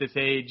this good at this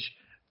age.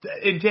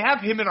 And to have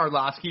him and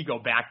Arlovsky go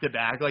back to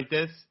back like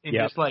this and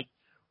just like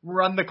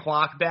run the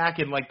clock back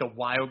in like the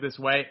wildest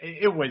way,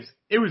 it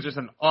was just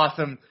an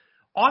awesome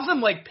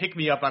like pick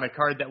me up on a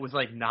card that was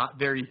like not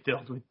very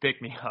filled with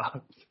pick me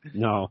ups.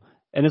 No,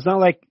 and it's not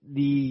like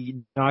the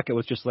knockout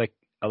was just like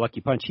a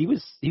lucky punch. He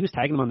was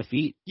tagging him on the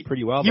feet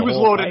pretty well. He was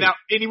loading out,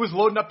 and he was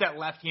loading up that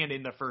left hand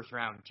in the first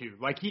round too.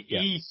 Like he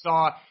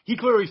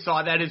clearly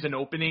saw that as an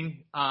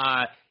opening,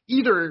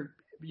 either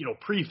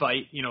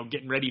pre-fight,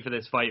 getting ready for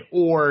this fight,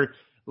 or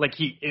like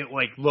it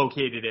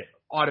located it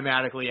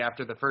automatically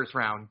after the first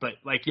round. But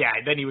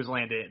then he was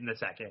landed it in the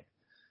second.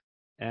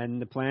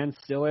 And the plan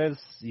still is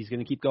he's going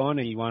to keep going,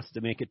 and he wants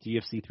to make it to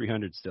UFC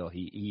 300 still.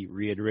 He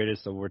reiterated,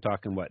 so we're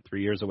talking,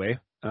 3 years away,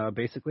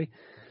 basically?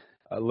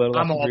 A little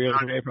less than 3 years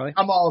away, probably?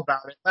 I'm all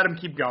about it. Let him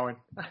keep going.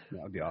 That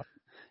would be awesome.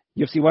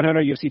 UFC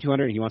 100, UFC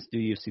 200, he wants to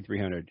do UFC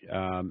 300.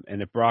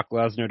 And if Brock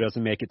Lesnar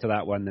doesn't make it to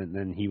that one,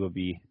 then he will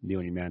be the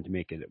only man to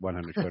make it at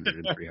 100, 200,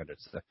 and 300.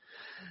 So,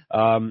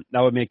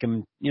 that would make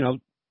him,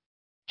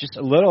 just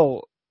a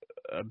little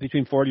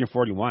between 40 and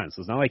 41. So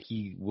it's not like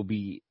he will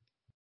be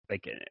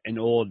like an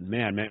old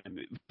man.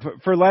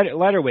 For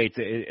lighter weights,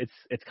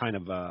 it's kind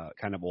of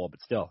old,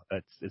 but still,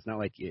 it's not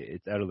like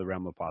it's out of the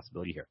realm of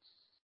possibility here.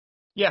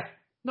 Yeah,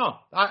 no,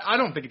 I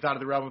don't think it's out of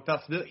the realm of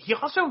possibility. He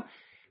also,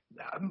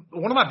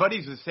 one of my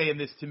buddies was saying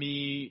this to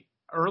me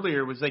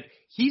earlier, was like,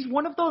 he's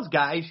one of those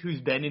guys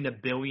who's been in a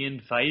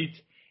billion fights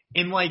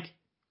and like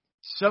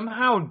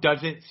somehow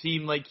doesn't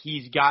seem like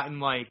he's gotten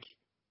like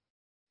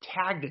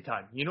tagged a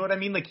ton. You know what I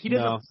mean? Like he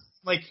doesn't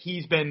like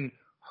he's been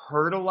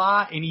hurt a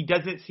lot, and he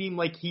doesn't seem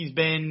like he's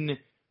been,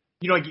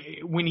 like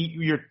when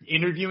you're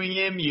interviewing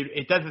him,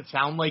 it doesn't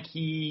sound like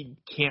he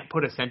can't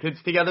put a sentence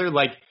together.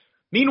 Like,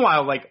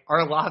 meanwhile, like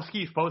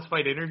Arlovsky's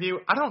post-fight interview,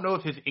 I don't know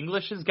if his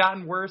English has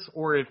gotten worse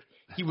or if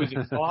he was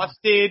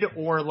exhausted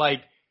or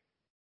like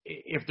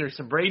if there's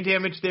some brain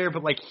damage there,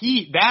 but like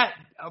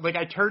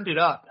I turned it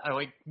up. I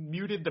like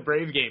muted the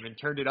Brave game and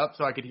turned it up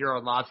so I could hear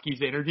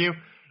Arlovsky's interview.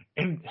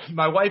 And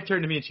my wife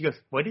turned to me and she goes,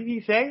 "What did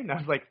he say?" And I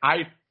was like,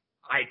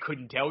 I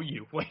couldn't tell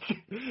you. Like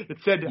it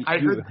said, I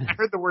heard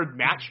the word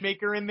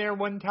matchmaker in there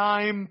one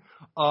time.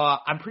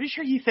 I'm pretty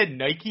sure he said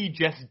Nike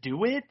just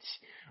do it.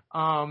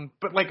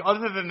 But like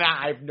other than that,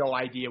 I have no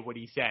idea what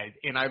he said.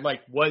 And I like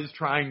was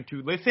trying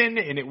to listen,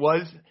 and it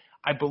was,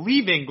 I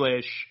believe,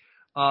 English.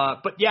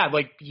 But yeah,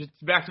 like just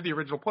back to the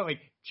original point,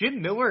 like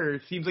Jim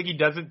Miller seems like he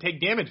doesn't take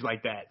damage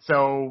like that.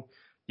 So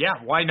yeah,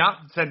 why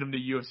not send him to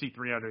UFC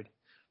 300?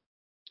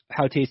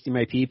 How tasty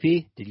my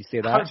pee-pee? Did you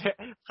say that?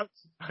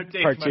 How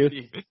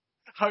tasty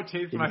How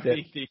tasty my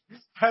pee-pee?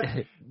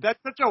 That's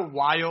such a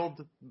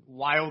wild,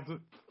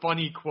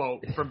 funny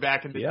quote from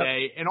back in the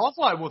day. And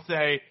also, I will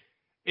say,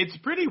 it's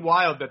pretty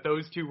wild that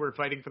those two were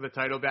fighting for the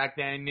title back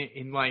then.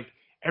 And like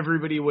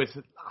everybody was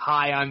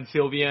high on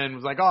Sylvia and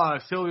was like, "Oh,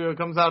 Sylvia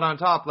comes out on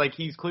top. Like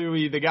he's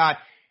clearly the guy."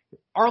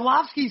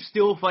 Arlovsky's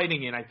still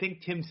fighting, and I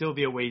think Tim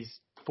Sylvia weighs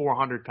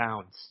 400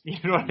 pounds. You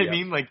know what I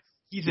mean? Like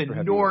he's super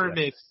enormous.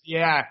 Heavy,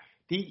 yeah.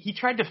 He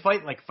tried to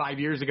fight like 5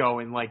 years ago,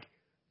 and like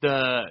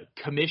the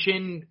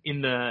commission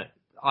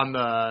on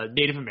the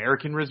Native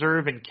American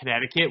Reserve in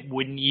Connecticut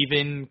wouldn't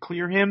even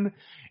clear him,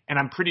 and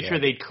I'm pretty sure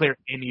they'd clear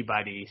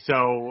anybody.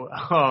 So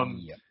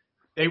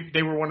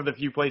they were one of the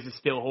few places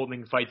still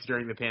holding fights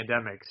during the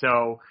pandemic.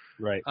 So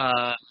like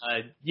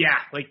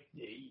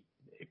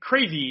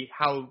crazy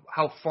how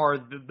far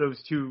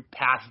those two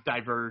paths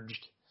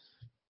diverged.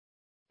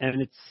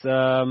 And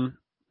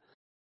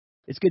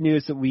it's good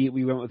news that we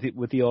went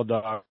with the old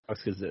dogs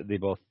because they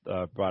both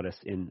brought us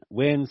in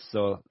wins.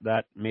 So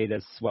that made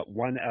us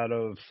one out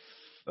of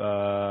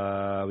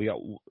we got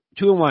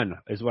 2-1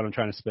 is what I'm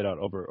trying to spit out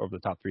over the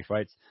top 3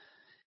 fights.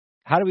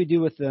 How do we do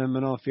with the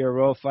Manon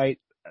Fiorot fight?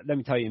 Let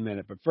me tell you in a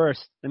minute. But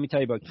first, let me tell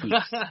you about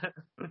Keeps.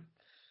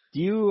 Do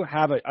you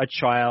have a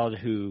child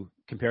who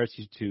compares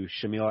you to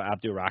Shamil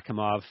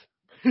Abdurakhimov?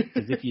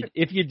 Because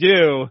if you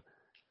do,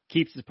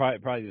 Keeps is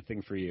probably the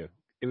thing for you.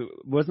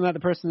 Wasn't that the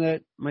person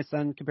that my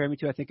son compared me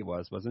to? I think it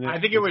was, wasn't it? I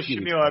think it was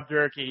Shamil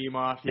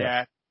Abdurakhimov,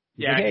 yeah.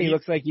 Yeah, hey, he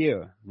looks like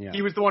you. Yeah.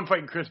 He was the one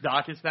fighting Chris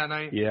Daukaus that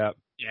night. Yeah.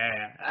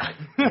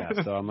 Yeah.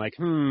 So I'm like,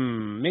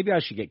 maybe I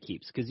should get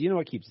Keeps. Because you know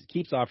what Keeps is?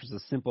 Keeps offers the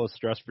simplest,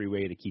 stress-free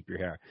way to keep your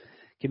hair.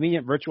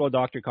 Convenient virtual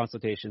doctor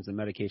consultations and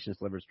medications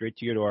delivered straight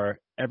to your door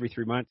every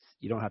 3 months.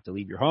 You don't have to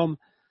leave your home.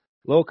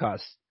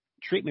 Low-cost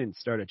treatments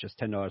start at just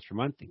 $10 per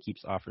month, and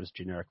Keeps offers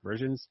generic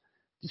versions.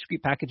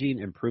 Discreet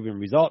packaging and proven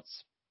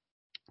results.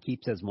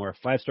 Keeps has more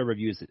 5-star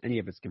reviews than any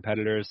of its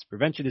competitors.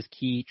 Prevention is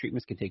key.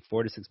 Treatments can take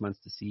 4 to 6 months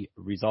to see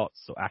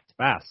results, so act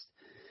fast.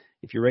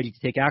 If you're ready to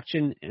take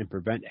action and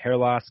prevent hair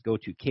loss, go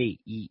to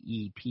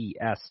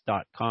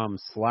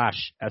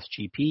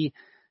keeps.com/SGP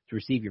to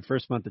receive your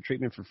first month of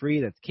treatment for free.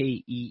 That's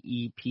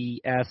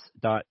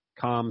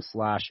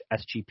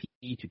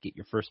keeps.com/SGP to get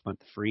your first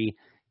month free.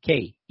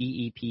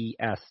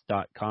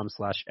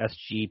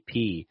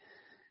 keeps.com/SGP.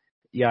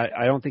 Yeah,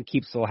 I don't think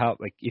Keeps will help.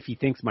 Like, if he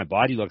thinks my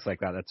body looks like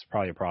that, that's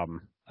probably a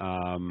problem.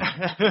 And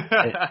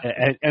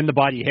the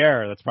body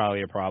hair, that's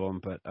probably a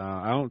problem. But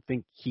I don't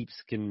think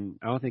Keeps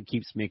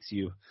makes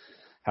you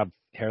have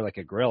hair like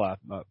a gorilla,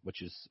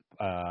 which is,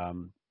 I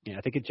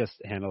think it just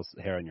handles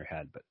the hair on your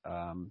head. But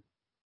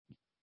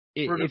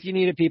if you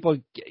need it, people,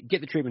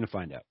 get the treatment to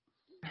find out.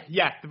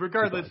 Yeah,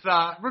 regardless,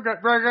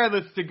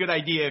 it's a good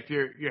idea if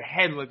your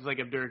head looks like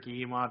Abdur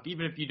Rahimov,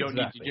 even if you don't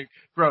need to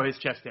grow his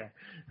chest hair.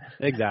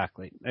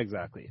 Exactly.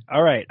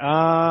 All right.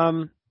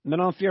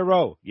 Manon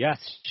Fiorot, yes,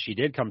 she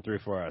did come through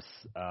for us.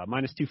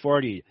 Minus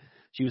 240.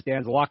 She was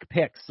Dan's lock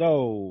pick.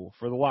 So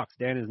for the locks,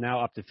 Dan is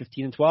now up to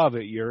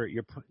 15-12. You're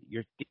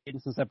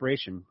getting some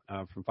separation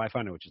from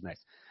 500, which is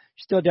nice.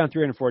 She's still down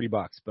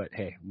 $340, but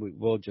hey,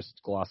 we'll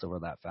just gloss over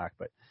that fact.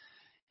 But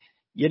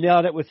you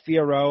nailed it with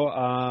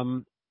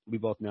Fiorot. We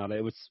both nailed it.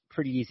 It was a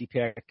pretty easy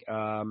pick.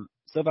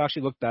 Silva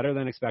actually looked better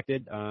than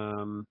expected.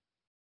 A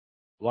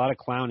lot of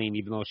clowning,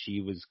 even though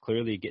she was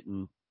clearly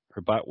getting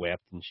her butt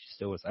whipped, and she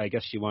still was. I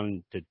guess she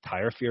wanted to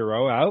tire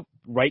Fiorot out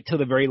right till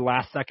the very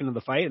last second of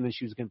the fight, and then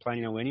she was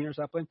planning on winning or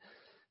something.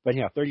 But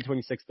yeah,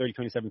 30-26,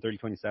 30-27,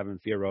 30-27.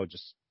 Fiorot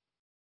just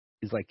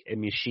is like a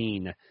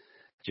machine,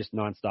 just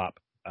nonstop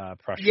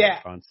pressure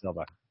on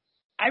Silva.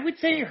 I would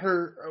say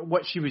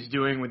what she was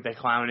doing with the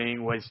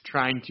clowning was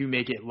trying to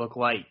make it look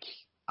like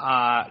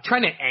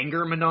trying to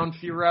anger Manon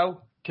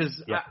Fiorot,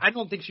 because I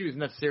don't think she was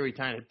necessarily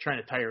trying to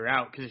tire her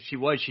out, because if she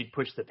was, she'd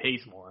push the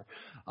pace more.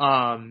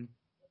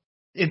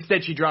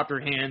 Instead, she dropped her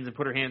hands and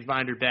put her hands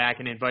behind her back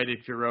and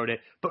invited Fiorot to.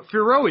 But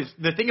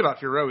the thing about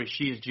Fiorot is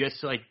she is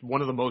just like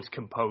one of the most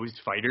composed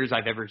fighters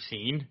I've ever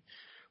seen.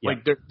 Yeah.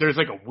 Like there's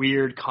like a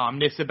weird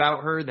calmness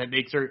about her that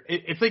makes her.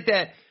 It's like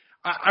that.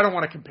 I don't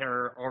want to compare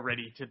her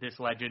already to this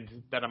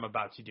legend that I'm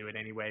about to do it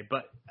anyway,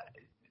 but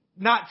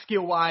not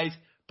skill wise.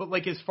 But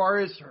like as far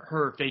as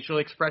her facial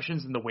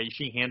expressions and the way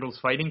she handles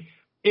fighting,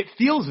 it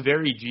feels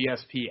very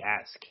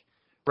GSP-esque.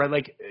 Right,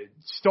 like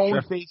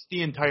stone-faced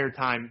the entire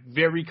time,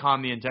 very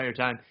calm the entire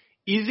time,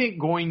 isn't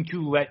going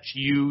to let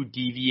you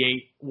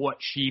deviate what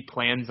she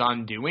plans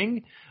on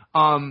doing,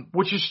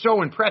 which is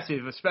so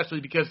impressive, especially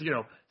because,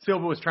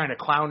 Silva was trying to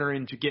clown her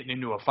into getting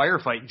into a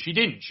firefight, and she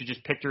didn't. She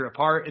just picked her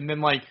apart, and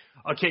then, like,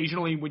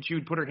 occasionally when she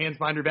would put her hands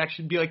behind her back,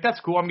 she'd be like, that's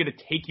cool, I'm going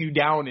to take you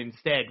down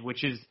instead,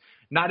 which is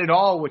not at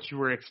all what you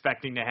were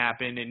expecting to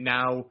happen, and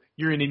now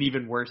you're in an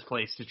even worse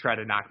place to try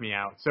to knock me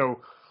out.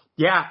 So,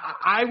 yeah,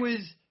 I was...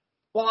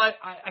 Well,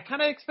 I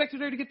kind of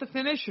expected her to get the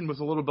finish and was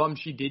a little bummed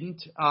she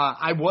didn't.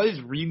 I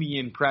was really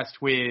impressed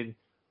with,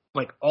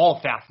 like, all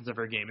facets of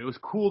her game. It was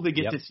cool to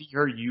get to see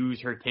her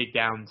use her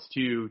takedowns,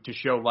 to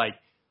show, like,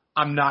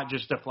 I'm not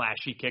just a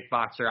flashy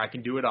kickboxer. I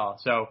can do it all.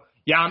 So,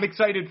 yeah, I'm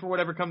excited for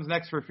whatever comes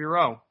next for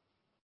Fiorot.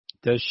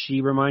 Does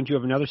she remind you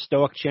of another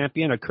Stoic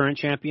champion, a current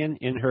champion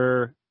in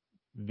her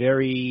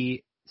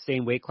very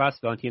same weight class,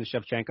 Valentina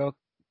Shevchenko?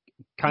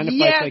 Kind of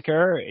fights like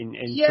her and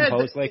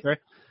composed like her?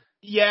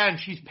 Yeah, and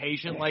she's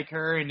patient like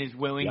her and is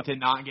willing to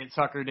not get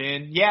suckered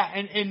in. Yeah,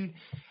 and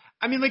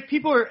I mean, like,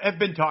 people have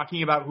been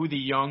talking about who the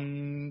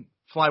young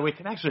flyweight,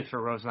 and actually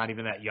Fiorot's not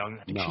even that young.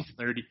 I think she's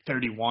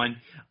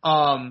 31.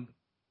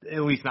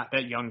 At least not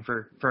that young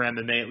for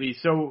MMA, at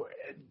least. So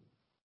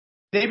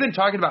they've been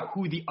talking about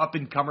who the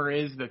up-and-comer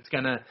is that's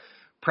going to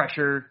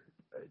pressure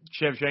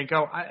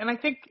Shevchenko. And I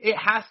think it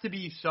has to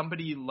be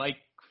somebody like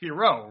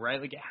Fiorot, right?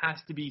 Like, it has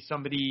to be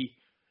somebody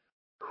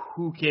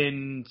who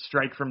can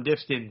strike from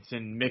distance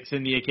and mix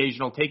in the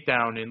occasional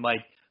takedown and,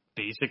 like,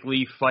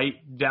 basically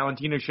fight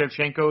Valentina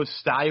Shevchenko's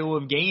style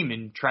of game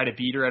and try to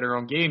beat her at her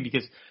own game,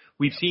 because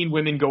we've seen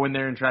women go in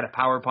there and try to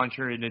power punch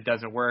her and it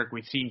doesn't work.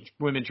 We've seen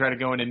women try to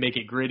go in and make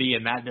it gritty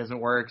and that doesn't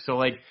work. So,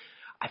 like,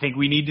 I think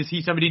we need to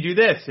see somebody do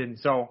this. And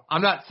so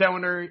I'm not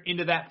selling her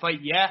into that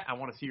fight yet. I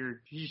want to see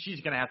her. She's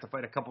going to have to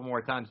fight a couple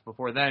more times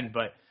before then.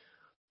 But,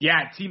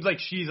 yeah, it seems like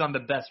she's on the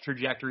best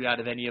trajectory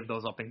out of any of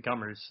those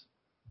up-and-comers.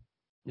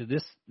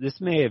 This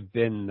may have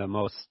been the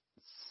most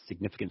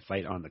significant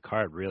fight on the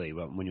card, really,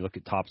 when you look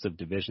at tops of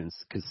divisions,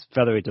 because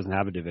featherweight doesn't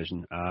have a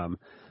division.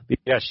 But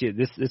yeah,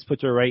 this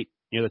puts her right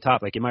near the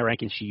top. Like, in my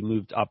ranking, she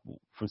moved up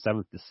from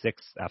 7th to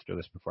 6th after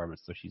this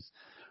performance, so she's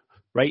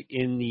right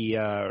in the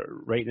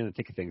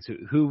thick of things.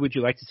 Who would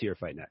you like to see her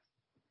fight next?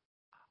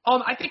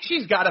 I think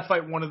she's got to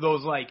fight one of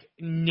those, like,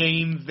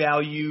 name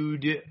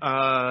valued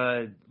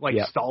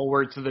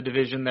stalwarts of the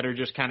division that are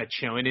just kind of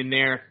chilling in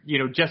there.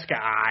 Jessica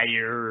Eye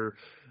or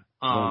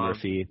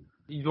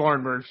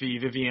Lauren Murphy,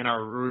 Viviane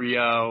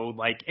Arroyo,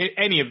 like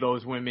any of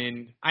those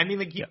women. I mean,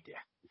 like,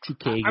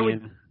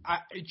 Chookagian.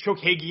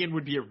 Chookagian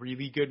would be a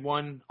really good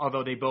one,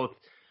 although they both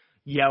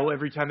yell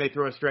every time they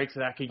throw a strike,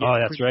 so that could get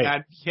that's right.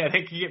 bad. Yeah,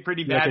 that could get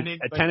pretty bad. Like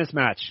a tennis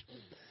match.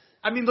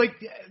 I mean, like,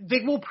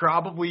 they will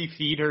probably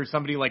feed her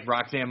somebody like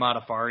Roxanne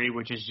Modafferi,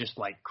 which is just,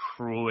 like,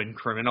 cruel and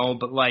criminal.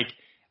 But, like,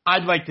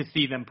 I'd like to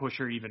see them push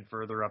her even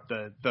further up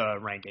the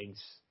rankings.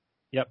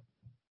 Yep.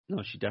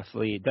 No, she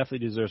definitely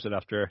deserves it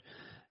after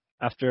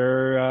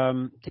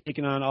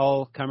taking on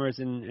all comers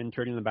and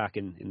turning them back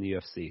in the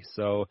UFC.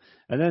 So,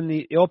 and then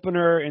the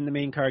opener in the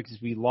main card, because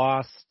we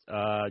lost,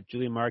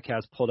 Julian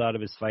Marquez pulled out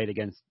of his fight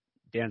against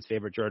Dan's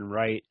favorite, Jordan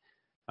Wright,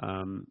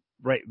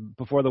 right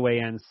before the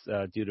weigh-ins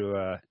due to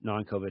a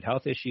non-COVID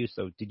health issue.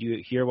 So did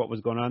you hear what was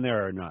going on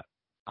there or not?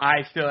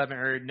 I still haven't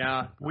heard.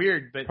 No,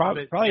 weird, but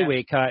probably yeah.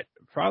 weight cut.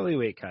 Probably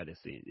weight cut.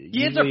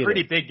 He is a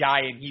pretty big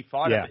guy, and he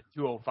fought up at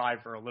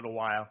 205 for a little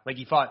while. Like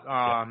he fought,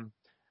 I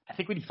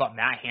think when he fought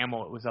Matt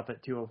Hamill, it was up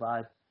at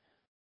 205.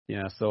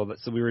 Yeah, so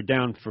we were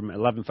down from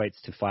 11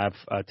 fights to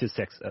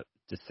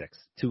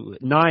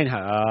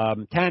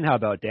 9. 10. How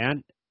about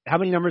Dan? How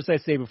many numbers did I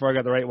say before I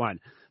got the right one?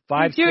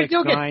 5, 6,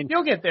 9.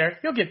 You'll get there.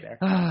 5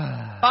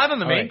 on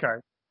the main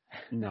card.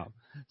 No.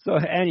 So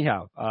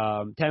anyhow,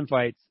 10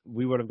 fights.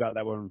 We would have got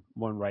that one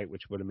right,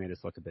 which would have made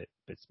us look a bit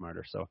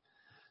smarter. So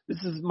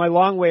this is my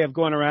long way of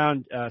going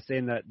around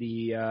saying that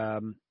the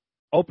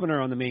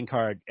opener on the main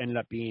card ended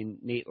up being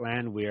Nate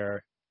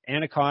Landwehr,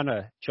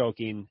 Anaconda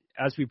choking,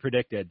 as we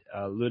predicted,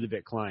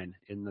 Ludovic Klein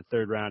in the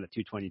third round at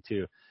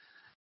 222.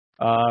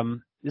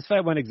 This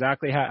fight went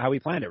exactly how we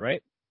planned it,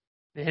 right?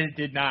 It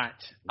did not.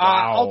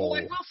 Wow.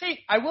 Although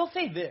I will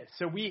say this.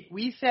 So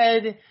we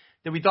said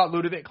that we thought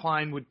Ludovic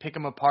Klein would pick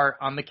him apart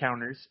on the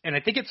counters, and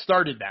I think it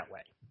started that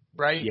way,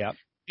 right? Yeah.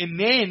 And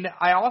then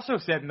I also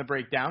said in the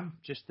breakdown,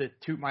 just to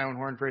toot my own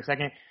horn for a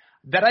second,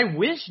 that I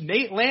wish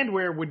Nate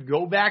Landwehr would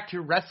go back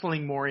to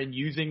wrestling more and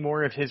using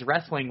more of his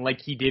wrestling like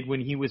he did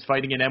when he was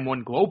fighting at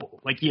M1 Global.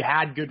 Like he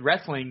had good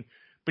wrestling,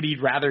 but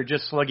he'd rather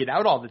just slug it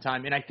out all the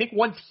time. And I think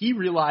once he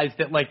realized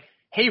that, like,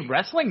 hey,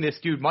 wrestling this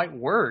dude might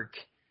work,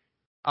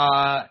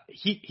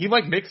 he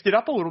like mixed it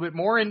up a little bit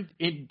more and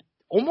it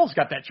almost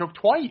got that choke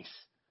twice.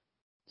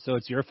 So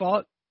it's your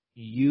fault?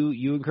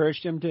 You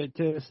encouraged him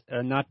to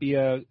not be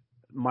a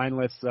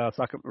mindless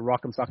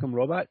rock'em sock'em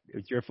robot?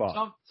 It's your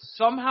fault.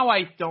 Somehow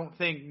I don't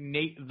think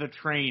Nate the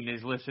Train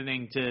is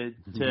listening to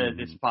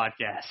this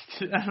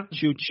podcast.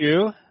 Choo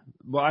choo.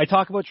 Well, I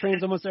talk about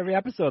trains almost every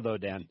episode though,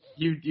 Dan.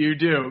 You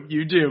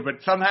do,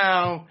 but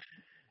somehow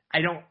I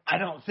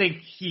don't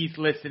think he's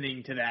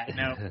listening to that.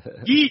 No.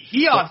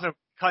 He also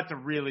cuts a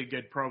really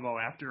good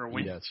promo after a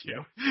win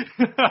too.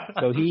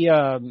 So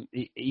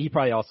he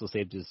probably also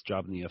saved his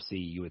job in the UFC,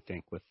 you would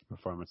think, with the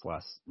performance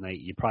last night.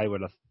 You probably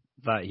would have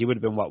thought he would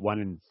have been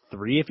 1-3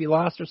 if he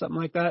lost or something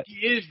like that.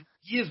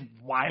 He is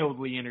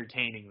wildly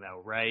entertaining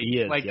though, right? He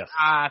is, like, yes.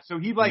 So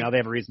he like now they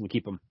have a reason to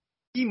keep him.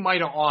 He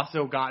might have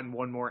also gotten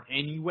one more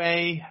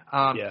anyway.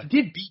 He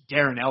did beat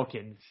Darren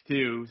Elkins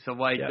too, so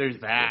there's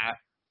that.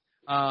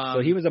 So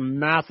he was a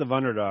massive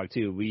underdog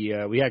too. We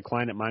had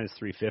Klein at minus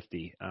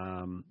 350.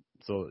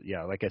 So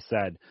yeah, like I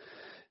said,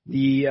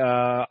 the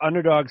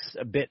underdogs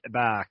a bit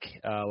back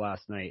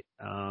last night.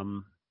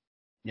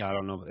 I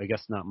don't know. I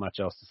guess not much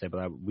else to say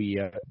about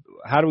that.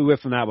 How do we whiff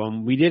from that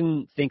one? We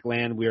didn't think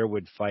Landwehr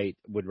would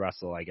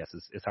wrestle, I guess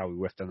is how we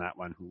whiffed on that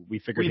one. We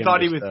figured we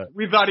thought he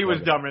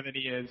was dumber than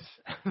he is.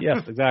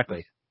 Yes,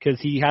 exactly. Because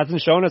he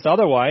hasn't shown us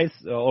otherwise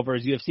over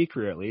his UFC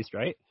career, at least,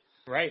 right?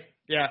 Right.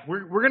 Yeah,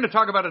 we're going to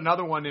talk about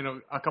another one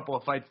in a couple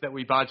of fights that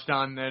we botched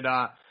on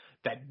that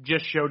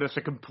just showed us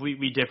a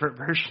completely different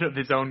version of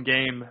his own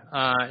game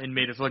and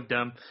made us look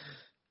dumb.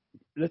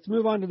 Let's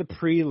move on to the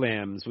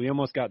prelims. We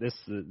almost got this,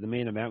 the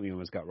main event we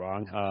almost got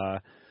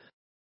wrong.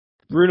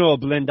 Bruno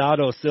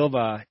Blindado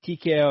Silva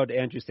TKO'd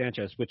Andrew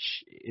Sanchez,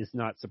 which is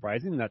not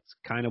surprising. That's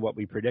kind of what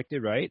we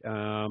predicted, right?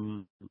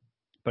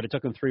 But it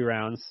took him 3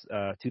 rounds,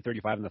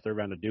 235 in the third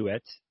round to do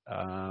it.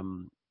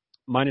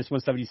 Minus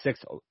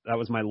 176, that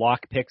was my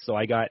lock pick, so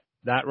I got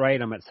that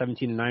right. I'm at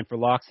 17-9 for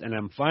locks, and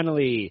I'm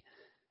finally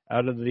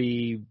out of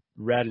the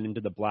red and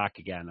into the black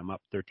again. I'm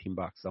up $13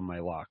 on my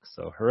locks,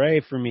 so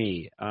hooray for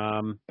me.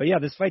 But yeah,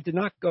 this fight did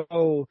not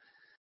go.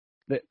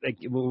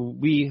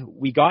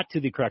 We got to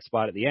the correct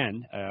spot at the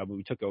end.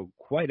 We took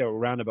quite a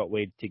roundabout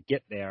way to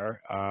get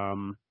there.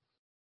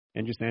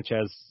 Andrew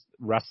Sanchez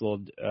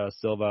wrestled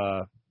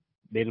Silva,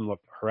 made him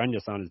look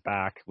horrendous on his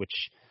back,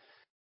 which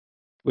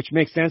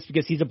makes sense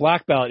because he's a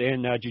black belt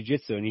in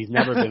jiu-jitsu and he's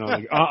never been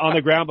on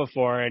the ground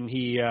before. And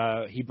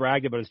he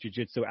bragged about his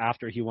jiu-jitsu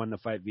after he won the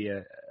fight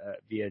via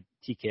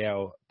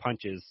TKO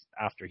punches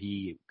after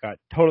he got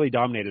totally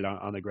dominated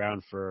on the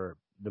ground for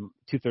the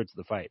 2/3 of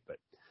the fight. But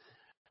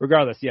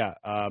regardless,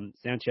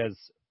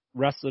 Sanchez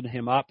wrestled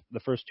him up the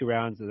first 2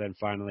 rounds and then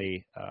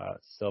finally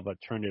Silva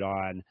turned it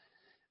on.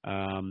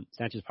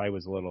 Sanchez probably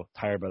was a little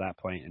tired by that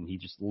point and he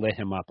just lit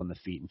him up on the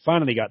feet and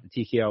finally got the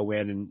TKO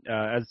win. And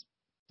as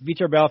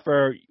Vitor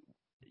Belfort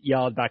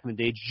yelled back in the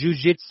day,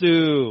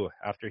 jiu-jitsu,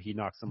 after he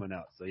knocked someone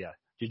out. So, yeah,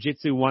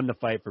 jiu-jitsu won the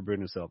fight for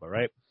Bruno Silva,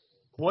 right?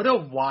 What a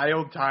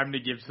wild time to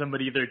give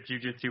somebody their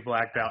jiu-jitsu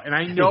black belt. And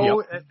I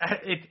know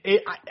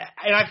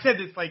and I've said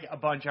this like a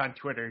bunch on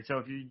Twitter. So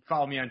if you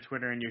follow me on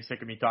Twitter and you're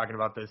sick of me talking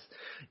about this,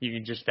 you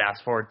can just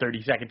fast forward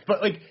 30 seconds.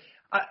 But like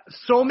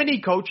so many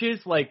coaches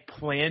like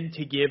plan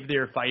to give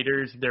their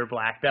fighters their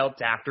black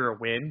belts after a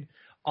win.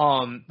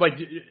 Like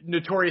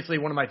notoriously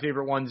one of my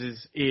favorite ones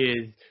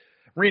is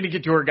Randy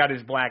Couture got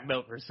his black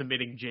belt for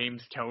submitting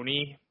James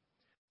Toney,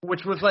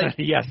 which was like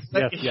yes.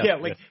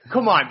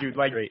 Come on, dude,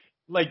 like Great.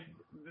 like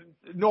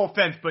no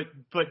offense, but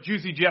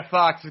Juicy Jeff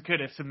Fox could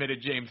have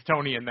submitted James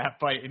Toney in that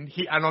fight, and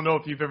I don't know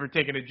if you've ever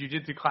taken a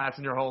jiu-jitsu class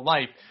in your whole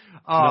life,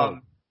 No.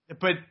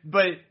 but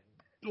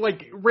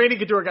like Randy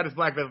Couture got his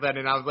black belt then,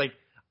 and I was like,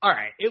 all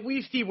right, at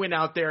least he went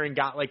out there and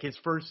got like his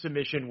first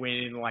submission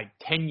win in like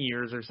 10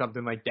 years or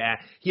something like that.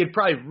 He had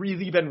probably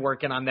really been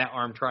working on that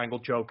arm triangle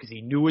choke because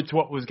he knew it's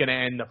what was going to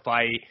end the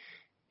fight,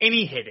 and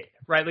he hit it,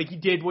 right? Like he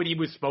did what he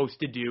was supposed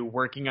to do,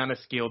 working on a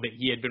skill that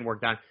he had been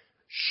working on.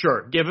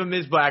 Sure, give him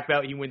his black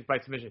belt, he wins by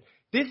submission.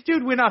 This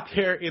dude went out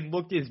there and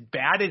looked as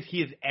bad as he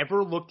has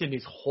ever looked in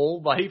his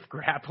whole life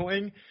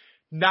grappling,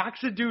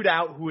 knocks a dude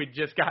out who had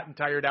just gotten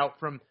tired out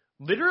from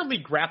literally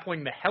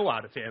grappling the hell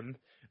out of him,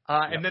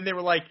 and then they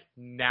were like,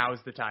 now's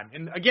the time.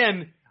 And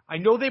again, I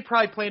know they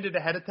probably planned it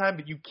ahead of time,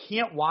 but you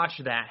can't watch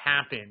that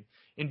happen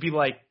and be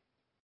like,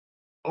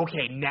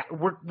 okay, now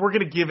we're going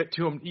to give it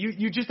to him.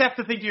 You just have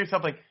to think to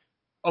yourself like,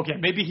 okay,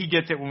 maybe he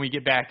gets it when we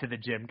get back to the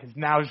gym because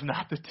now's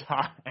not the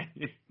time.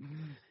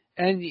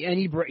 And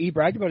he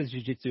bragged about his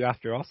jiu-jitsu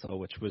after also,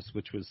 which was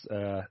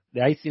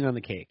the icing on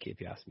the cake, if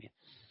you ask me.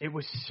 It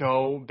was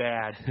so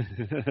bad.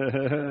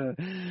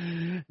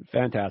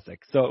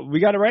 Fantastic. So we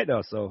got it right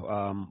though. So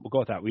we'll go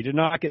with that. We did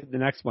not get the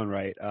next one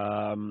right.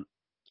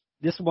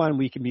 This one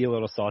we can be a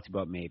little salty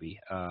about maybe.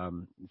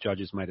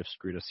 Judges might have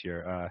screwed us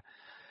here.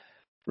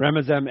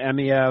 Ramazan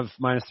Emeev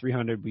minus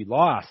 300. We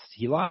lost.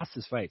 He lost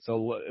his fight.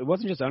 So it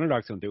wasn't just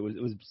underdogs coming through.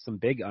 It was some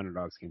big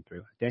underdogs came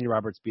through. Danny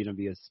Roberts beat him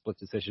via split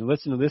decision.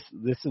 Listen to this.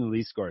 Listen to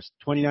these scores: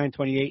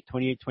 29-28,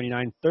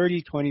 28-29,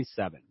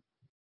 30-27.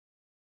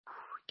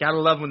 Gotta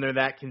love when they're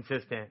that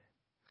consistent.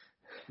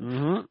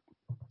 Mm-hmm.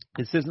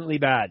 Consistently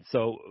bad.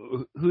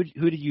 So who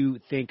do you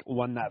think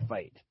won that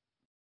fight?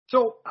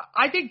 So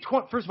I think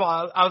first of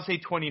all, I would say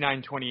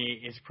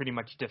 29-28 is pretty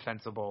much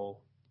defensible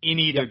in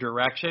either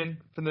direction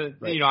from the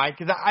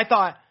because I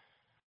thought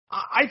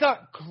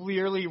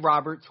clearly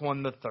Roberts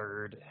won the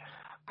third.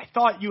 I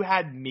thought you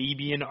had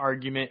maybe an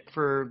argument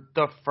for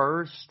the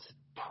first,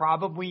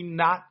 probably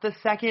not the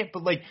second,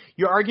 but like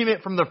your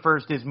argument from the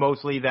first is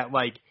mostly that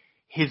like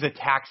his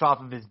attacks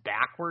off of his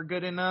back were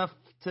good enough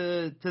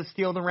to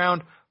steal the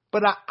round,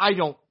 but I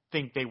don't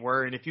think they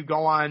were. And if you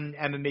go on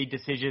MMA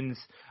decisions,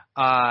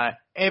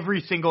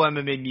 every single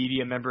MMA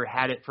media member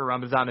had it for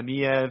Ramazan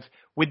Emeev,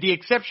 with the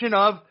exception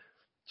of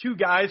two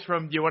guys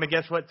from, do you want to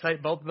guess what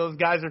site both of those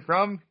guys are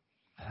from?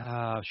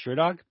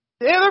 Sherdog?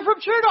 Yeah, they're from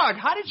Sherdog.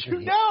 How did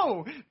you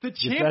know? The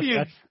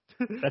champions.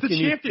 That's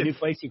the new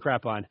place you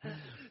crap on.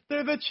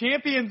 They're the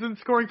champions in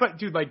scoring fight.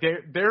 Dude, like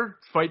their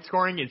fight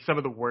scoring is some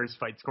of the worst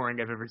fight scoring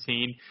I've ever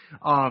seen.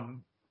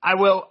 I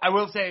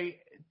will say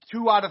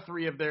 2 out of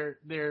 3 of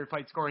their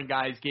fight scoring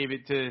guys gave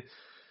it to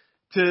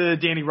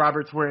Danny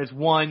Roberts, whereas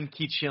one,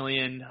 Keith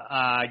Chillian,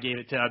 gave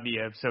it to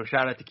Emeev. So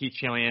shout out to Keith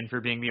Chillian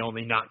for being the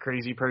only not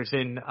crazy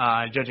person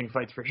judging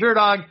fights for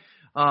Sherdog.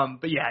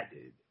 But yeah,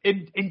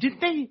 and did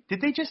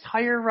they just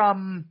hire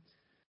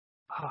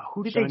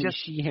who did Shawnee they just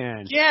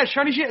Sheehan? Yeah,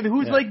 Shawnee Sheehan,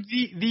 who's like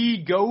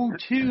the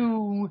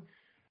go-to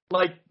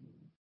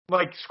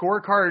like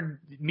scorecard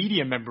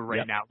media member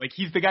right now. Like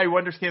he's the guy who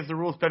understands the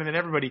rules better than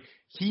everybody.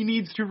 He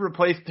needs to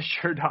replace the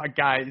Sherdog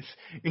guys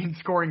in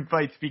scoring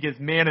fights because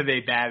man are they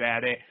bad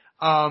at it.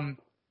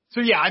 So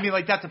yeah, I mean,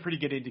 like that's a pretty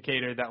good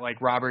indicator that like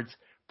Roberts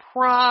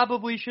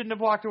probably shouldn't have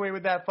walked away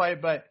with that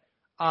fight, but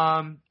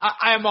I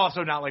am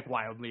also not like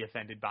wildly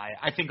offended by it.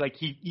 I think like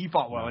he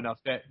fought well enough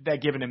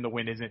that giving him the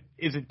win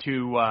isn't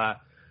too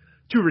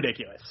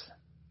ridiculous.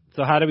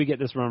 So how do we get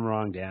this one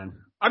wrong, Dan?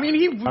 I mean,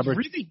 he was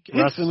really good.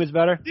 Wrestling was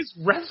better? His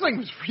wrestling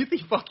was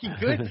really fucking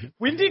good.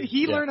 When did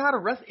he learn how to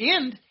wrestle?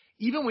 And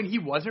even when he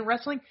wasn't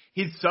wrestling,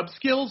 his sub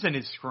skills and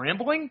his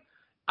scrambling,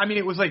 I mean,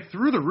 it was like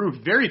through the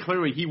roof. Very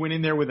clearly, he went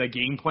in there with a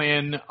game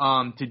plan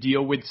to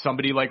deal with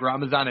somebody like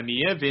Ramazan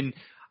Emeev. And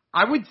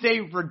I would say,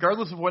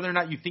 regardless of whether or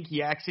not you think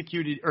he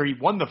executed or he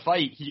won the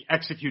fight, he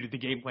executed the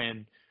game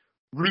plan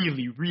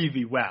really,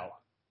 really well.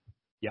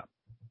 Yeah.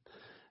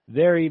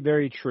 Very,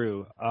 very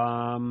true.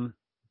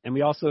 And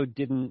we also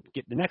didn't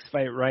get the next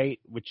fight right,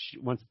 which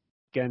once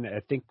again, I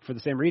think for the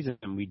same reason,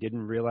 we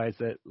didn't realize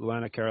that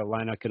Luana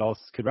Carolina could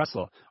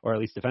wrestle, or at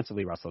least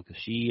defensively wrestle,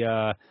 because she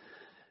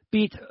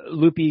beat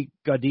Lupi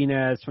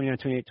Godinez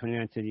 29-28,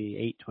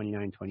 29-28,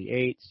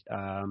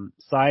 29-28.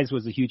 Size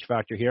was a huge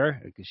factor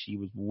here because she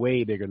was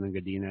way bigger than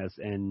Godinez,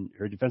 and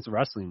her defensive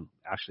wrestling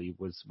actually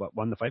was what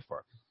won the fight for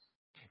her.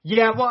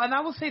 Yeah, well, and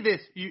I will say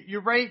this.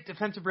 You're right,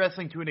 defensive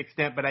wrestling to an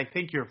extent, but I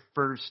think your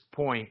first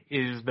point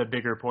is the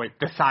bigger point.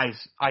 The size,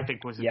 I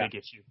think, was a big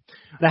issue.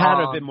 That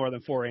had a bit more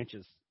than 4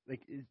 inches.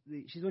 Like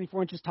she's only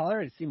 4 inches taller.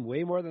 It seemed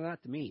way more than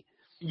that to me.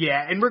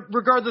 Yeah, and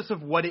regardless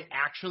of what it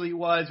actually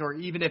was, or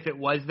even if it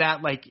was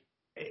that, like,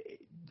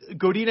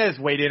 Godinez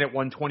weighed in at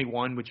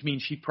 121, which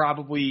means she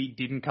probably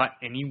didn't cut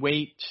any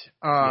weight.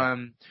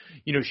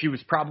 She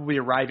was probably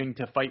arriving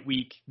to fight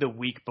week the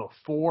week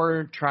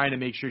before, trying to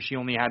make sure she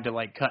only had to,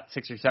 like, cut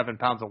 6 or 7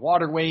 pounds of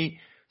water weight.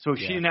 So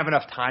she didn't have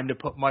enough time to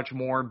put much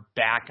more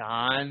back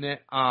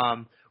on,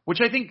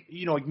 which I think,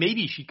 like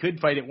maybe she could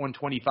fight at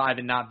 125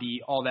 and not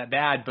be all that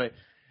bad, but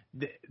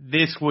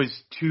this was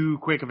too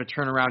quick of a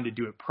turnaround to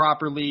do it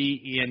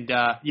properly, and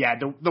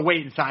the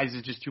weight and size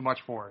is just too much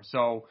for her.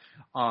 So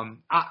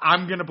I'm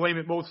gonna blame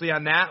it mostly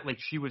on that. Like,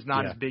 she was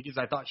not as big as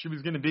I thought she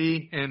was gonna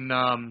be, and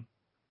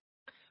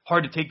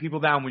hard to take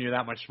people down when you're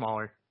that much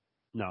smaller.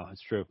 No,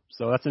 it's true.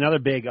 So that's another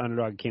big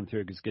underdog came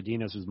through because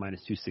Godinez was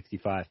minus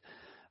 265.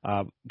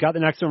 Got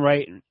the next one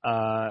right.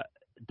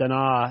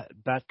 Dana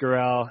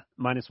Batgarel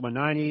minus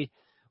 190.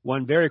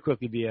 Won very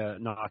quickly via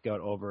knockout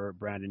over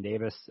Brandon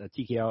Davis.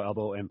 TKO,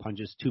 elbow, and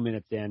punches 2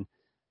 minutes in.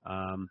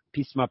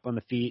 Pieced him up on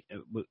the feet.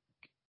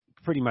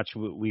 Pretty much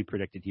what we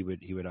predicted he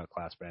would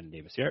outclass Brandon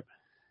Davis here.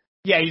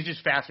 Yeah, he's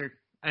just faster.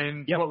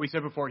 And what we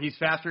said before, he's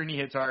faster and he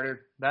hits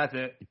harder. That's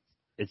it.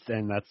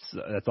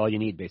 That's all you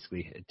need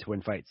basically to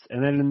win fights.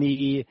 And then in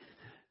the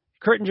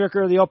curtain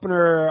jerker, the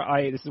opener,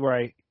 this is where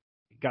I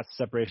got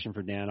separation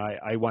for Dan.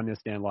 I won this.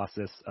 Dan lost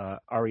this.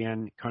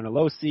 Ariane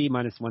Carnelosi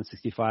minus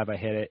 165. I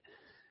hit it.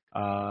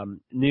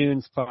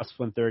 Nunes plus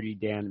 130.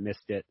 Dan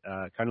missed it.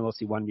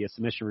 Carnelosi won via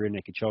submission, rear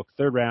naked choke.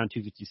 Third round,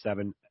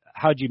 257.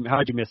 How'd you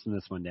miss in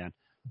this one, Dan?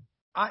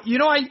 I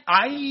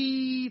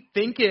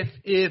think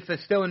if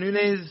Estela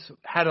Nunes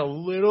had a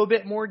little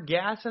bit more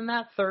gas in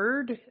that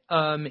third,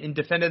 and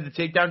defended the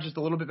takedown just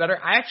a little bit better,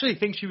 I actually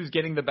think she was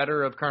getting the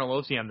better of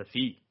Carnelosi on the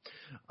feet.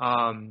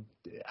 On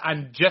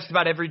just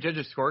about every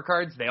judge's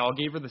scorecards, they all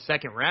gave her the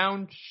second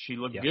round. She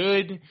looked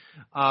good.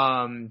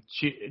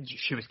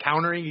 She was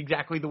countering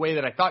exactly the way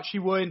that I thought she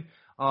would.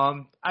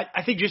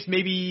 I think just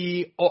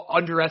maybe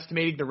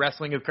underestimating the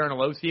wrestling of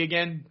Carnelosi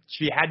again.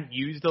 She hadn't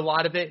used a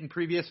lot of it in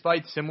previous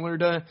fights, similar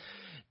to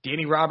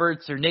Danny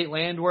Roberts or Nate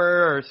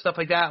Landwehr or stuff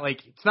like that.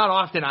 Like, it's not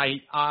often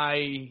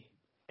I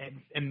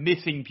am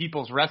missing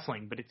people's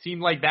wrestling, but it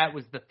seemed like that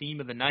was the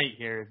theme of the night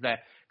here, is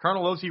that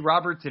Carnelosi,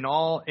 Roberts, and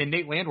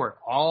Nate Landwehr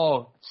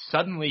all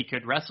suddenly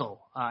could wrestle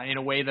in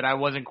a way that I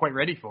wasn't quite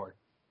ready for.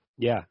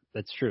 Yeah,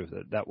 that's true.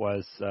 That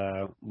was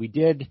we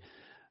did,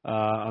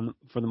 for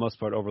the most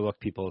part, overlook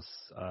people's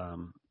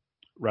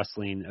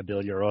wrestling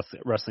ability or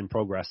wrestling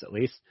progress, at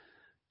least.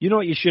 You know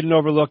what you shouldn't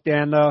overlook,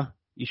 Dan, though?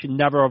 You should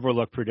never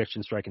overlook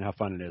prediction strike and how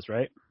fun it is,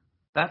 right?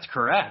 That's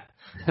correct.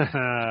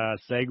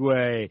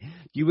 Segue. Do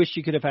you wish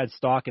you could have had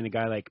stock in a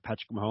guy like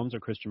Patrick Mahomes or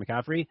Christian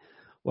McCaffrey?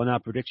 Well, now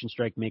Prediction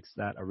Strike makes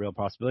that a real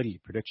possibility.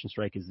 Prediction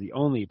Strike is the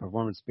only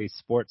performance-based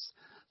sports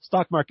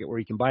stock market where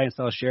you can buy and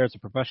sell shares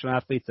of professional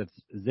athletes as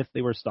if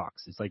they were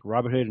stocks. It's like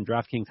Robinhood and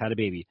DraftKings had a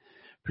baby.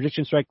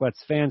 Prediction Strike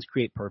lets fans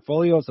create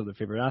portfolios of their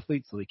favorite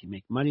athletes so they can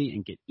make money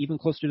and get even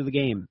closer to the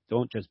game.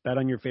 Don't just bet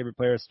on your favorite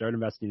players, start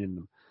investing in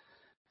them.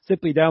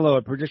 Simply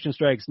download Prediction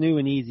Strike's new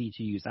and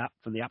easy-to-use app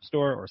from the App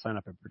Store or sign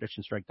up at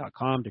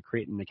PredictionStrike.com to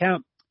create an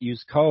account.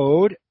 Use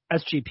code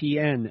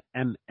SGPNMMA.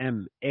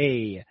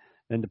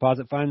 Then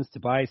deposit funds to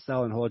buy,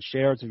 sell, and hold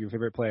shares of your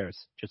favorite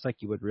players, just like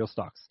you would real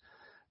stocks.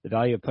 The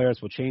value of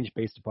players will change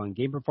based upon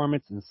game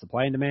performance and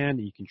supply and demand,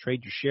 and you can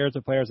trade your shares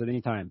of players at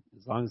any time,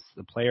 as long as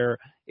the player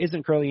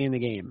isn't currently in the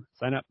game.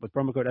 Sign up with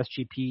promo code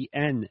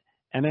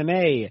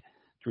SGPNMMA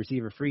to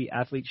receive a free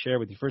athlete share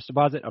with your first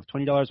deposit of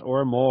 $20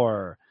 or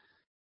more.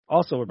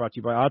 Also, we're brought to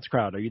you by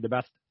OddsCrowd. Are you the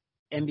best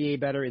NBA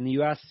bettor in the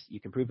U.S.? You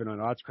can prove it on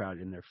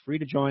OddsCrowd, and they're free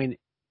to join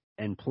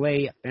and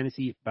play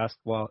fantasy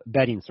basketball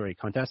betting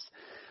contests.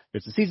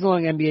 There's a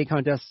season-long NBA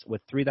contest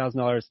with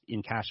 $3,000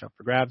 in cash up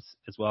for grabs,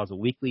 as well as a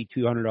weekly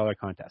 $200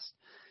 contest.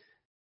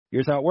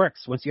 Here's how it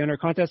works. Once you enter a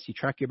contest, you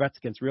track your bets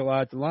against real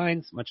odds and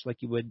lines, much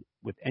like you would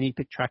with any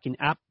pick tracking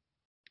app.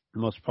 The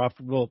most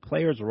profitable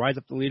players will rise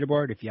up the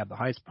leaderboard. If you have the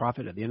highest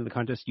profit at the end of the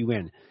contest, you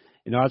win.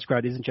 And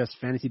OddsCrowd isn't just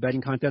fantasy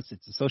betting contests.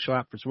 It's a social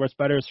app for sports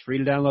bettors, free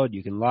to download.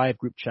 You can live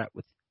group chat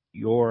with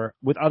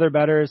other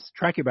bettors,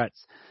 track your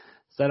bets,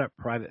 set up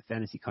private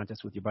fantasy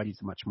contests with your buddies,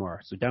 and much more.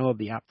 So download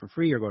the app for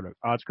free or go to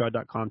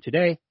oddscrowd.com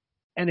today.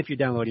 And if you're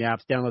downloading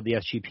apps, download the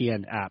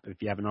SGPN app.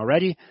 If you haven't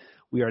already,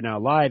 we are now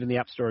live in the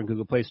App Store and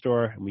Google Play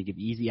Store, and we give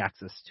easy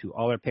access to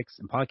all our picks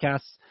and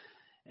podcasts.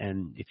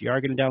 And if you are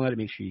going to download it,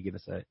 make sure you give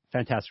us a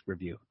fantastic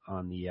review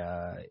on the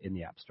in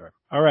the App Store.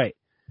 All right.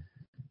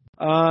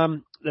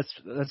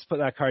 Let's put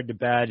that card to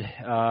bed.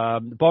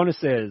 The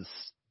bonuses: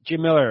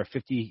 Jim Miller,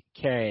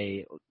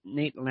 $50K,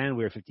 Nate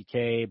Landwehr,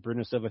 $50K,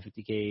 Bruno Silva,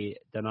 $50K,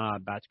 Dana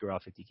Batgarel,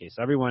 $50K.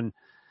 So everyone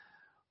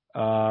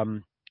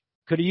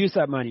could have used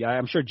that money.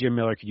 I'm sure Jim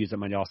Miller could use that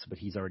money also, but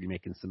he's already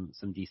making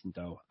some decent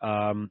dough.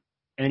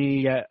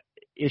 Any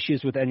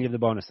issues with any of the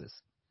bonuses?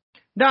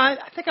 No,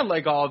 I think I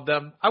like all of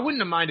them. I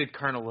wouldn't have minded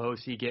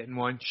Carnelossi getting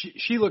one.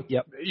 She looked,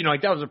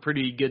 like that was a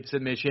pretty good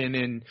submission.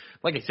 And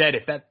like I said,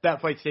 if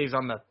that fight stays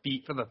on the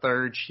feet for the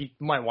third, she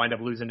might wind up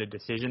losing a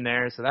decision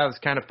there. So that was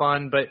kind of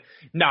fun. But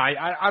no,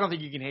 I don't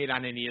think you can hate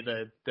on any of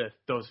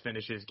those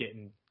finishes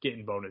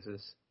getting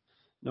bonuses.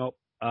 Nope.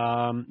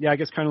 I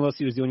guess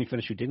Carnelossi was the only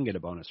finish who didn't get a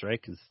bonus, right?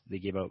 Because they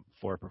gave out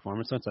 4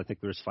 performance points. I think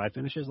there was 5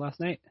 finishes last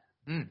night.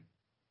 Something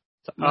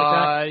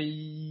like that.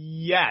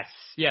 Yes.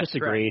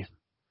 Disagree. Correct.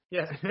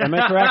 Yeah. Am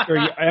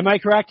I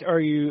correct? Or are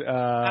you?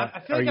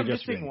 I feel like I'm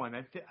just missing one.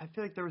 I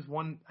feel like there was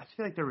one. I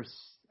feel like there was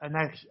an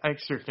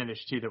extra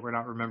finish too that we're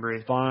not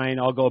remembering. Fine,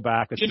 I'll go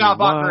back. You're not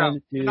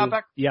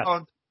back. Yes. Oh,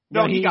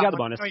 no, he got the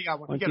one. bonus. No, he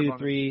got one. 1, 2,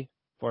 3,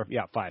 4.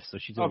 Yeah, 5. So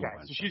she's the only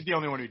one. So she's the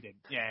only one who did.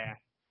 Yeah.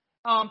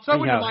 So I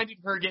wouldn't have minded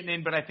her getting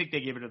in, but I think they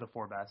gave it to the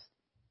 4 best.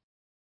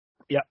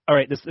 Yeah. All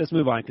right. Let's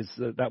move on because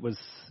that was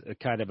a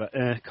kind of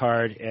a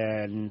card,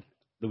 and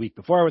the week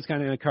before was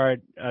kind of a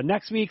card.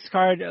 Next week's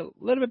card a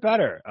little bit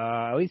better.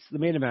 At least the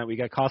main event, we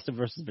got Costa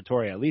versus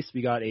Vettori. At least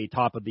we got a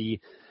top of the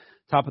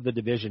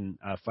division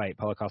fight,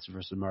 Paulo Costa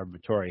versus Marvin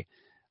Vettori.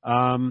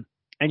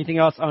 Anything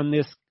else on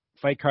this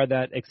fight card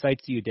that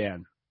excites you,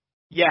 Dan?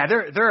 Yeah,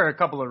 there are a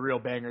couple of real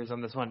bangers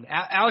on this one.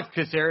 Alex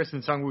Caceres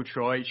and Sungwoo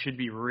Choi should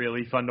be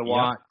really fun to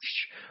watch.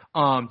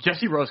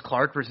 Jessie Rose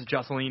Clark versus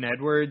Jocelyn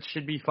Edwards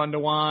should be fun to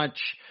watch.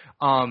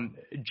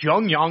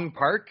 Jung Young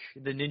Park,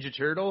 the Ninja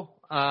Turtle,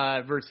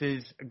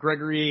 versus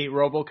Gregory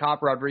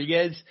RoboCop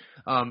Rodriguez.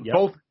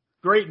 Both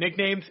great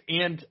nicknames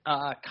and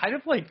kind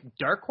of like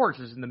dark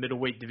horses in the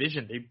middleweight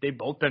division. They've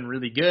both been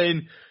really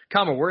good.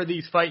 Kama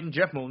Worthy's fighting.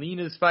 Jeff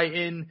Molina's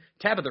fighting.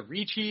 Tabitha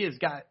Ricci has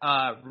got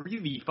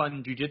really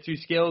fun jiu-jitsu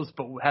skills,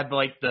 but had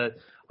like the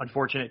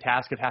unfortunate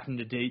task of having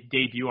to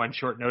debut on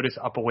short notice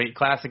up a weight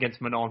class against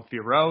Manon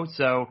Fiorot.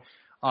 So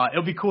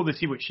it'll be cool to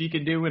see what she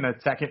can do in a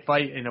second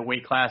fight in a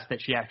weight class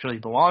that she actually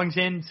belongs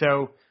in.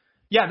 So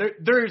yeah,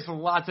 there's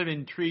lots of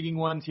intriguing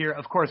ones here.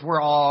 Of course, we're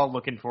all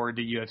looking forward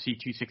to UFC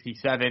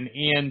 267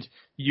 and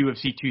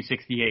UFC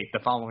 268 the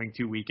following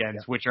 2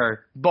 weekends, which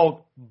are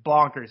both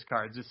bonkers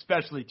cards,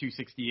 especially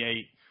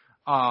 268.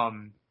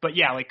 But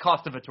yeah, like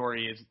Costa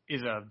Vettori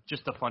is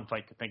just a fun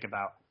fight to think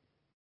about.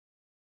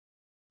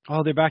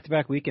 Oh, they're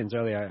back-to-back weekends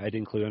early. I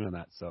didn't clue in on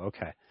that. So,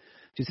 okay.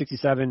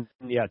 267,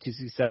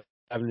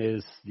 267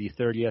 is the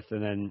 30th,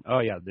 and then,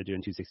 they're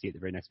doing 268 the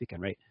very next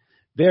weekend, right?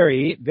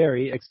 Very,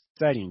 very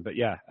exciting. But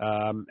yeah,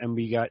 and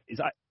we got, is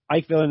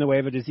Ike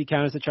Villanueva, does he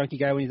count as a chunky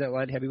guy when he's at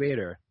light heavyweight,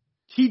 or?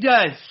 He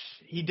does,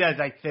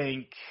 I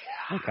think.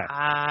 Okay.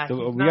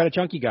 So we got a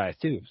chunky guy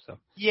too, so.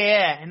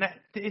 Yeah, and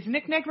is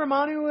Nick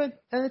Negromanu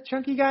a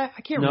chunky guy?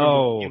 I can't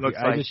remember what he looks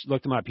like. I just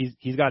looked him up.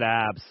 He's got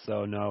abs,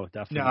 so no,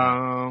 definitely.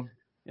 No.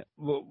 Yeah,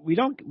 well,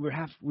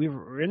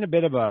 we're in a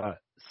bit of a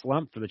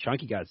slump for the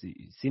chunky guys.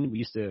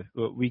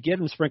 We get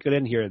them sprinkled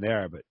in here and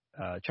there, but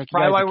chunky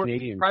guys are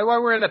Canadian. Probably why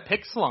we're in a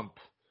pick slump.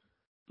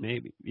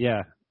 Maybe,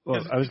 yeah.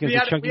 Well, I was going to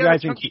say chunky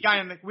guys.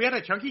 We had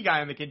a chunky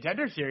guy in the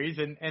Contender Series,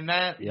 and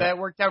that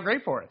worked out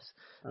great for us.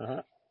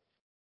 Uh-huh.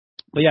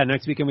 But yeah,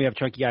 next weekend we have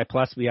chunky guy,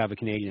 plus we have a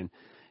Canadian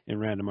in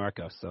Randa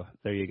Marco. So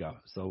there you go.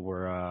 So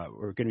we're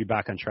going to be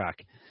back on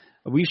track.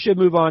 We should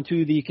move on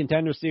to the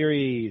Contender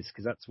Series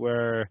because that's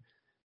where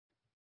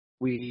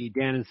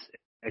Dan has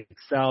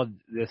excelled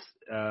this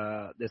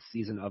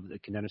season of the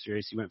Contender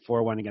Series. He went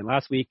 4-1 again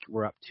last week.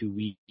 We're up to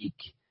week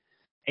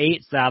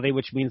 8, sadly,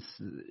 which means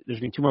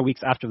there's been 2 more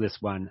weeks after this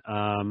one.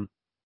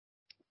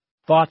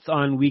 Thoughts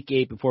on week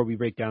 8 before we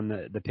break down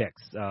the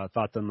picks?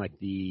 Thoughts on like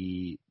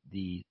the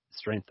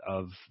strength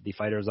of the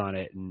fighters on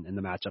it and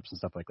the matchups and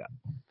stuff like that.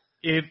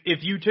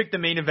 If you took the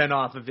main event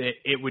off of it,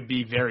 it would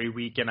be very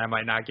weak, and I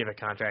might not give a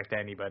contract to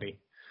anybody.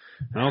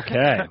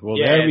 Okay, well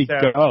there we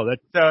go.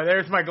 So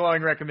there's my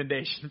glowing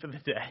recommendation for the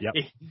day. Yep.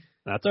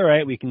 That's all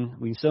right. We can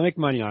still make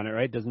money on it,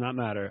 right? Does not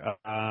matter.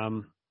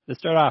 Let's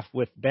start off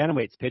with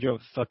bantamweights. Pedro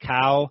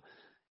Falcao.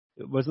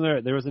 There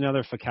was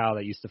another Falcao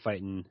that used to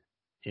fight in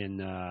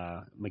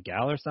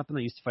Miguel or something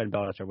that used to fight in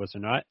Bellator, was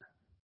there not?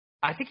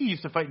 I think he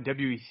used to fight in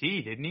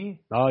WEC, didn't he?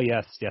 Oh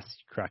yes,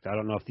 correct. I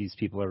don't know if these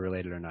people are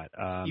related or not.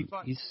 He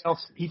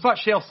fought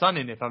Chael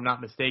Sonnen, if I'm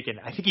not mistaken.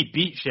 I think he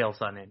beat Chael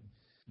Sonnen.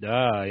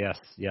 Yes,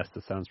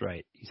 that sounds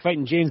right. He's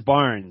fighting James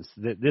Barnes,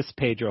 this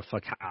Pedro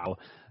Falcao.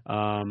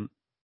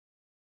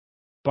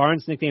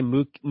 Barnes'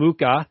 nickname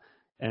Muka,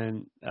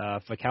 and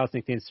Falcao's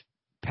nickname is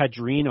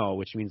Pedrino,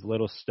 which means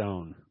little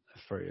stone,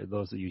 for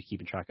those of you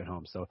keeping track at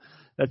home. So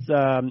that's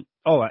are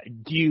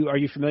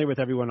you familiar with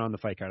everyone on the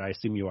fight card? I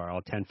assume you are.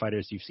 All 10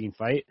 fighters you've seen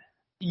fight?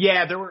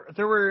 Yeah,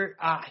 there were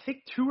I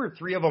think 2 or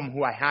 3 of them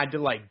who I had to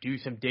like do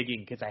some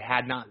digging because I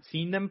had not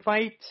seen them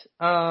fight.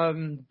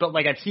 But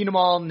like I've seen them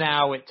all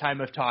now at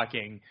time of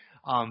talking.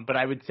 But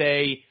I would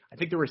say I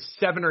think there were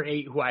 7 or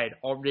 8 who I had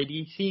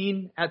already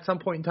seen at some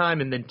point in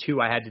time, and then 2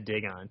 I had to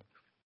dig on.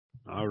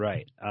 All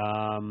right.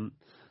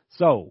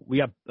 So we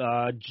have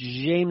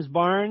James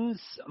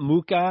Barnes,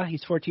 Muka.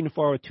 He's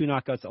 14-4 with 2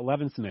 knockouts,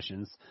 11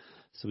 submissions.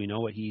 So we know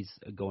what he's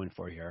going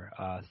for here.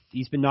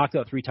 He's been knocked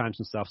out 3 times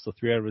himself, so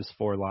 3 out of his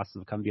 4 losses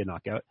have come via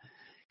knockout.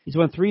 He's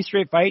won 3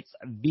 straight fights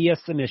via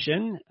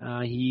submission.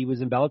 He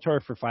was in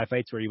Bellator for 5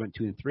 fights where he went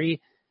 2-3.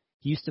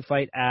 He used to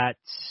fight at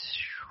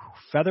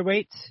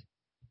featherweight.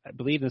 I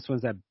believe this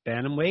one's at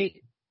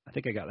bantamweight. I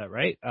think I got that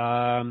right.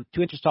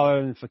 2 inches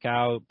taller than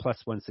Falcao, plus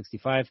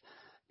 165.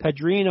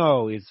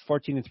 Pedrino is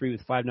 14-3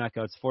 with 5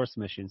 knockouts, 4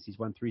 submissions. He's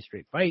won 3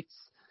 straight fights.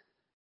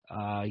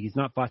 He's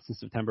not fought since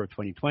September of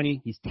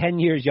 2020. He's 10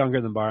 years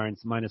younger than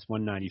Barnes, minus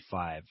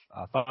 195.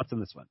 Thoughts on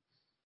this one?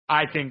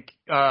 I think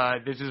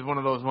this is one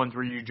of those ones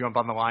where you jump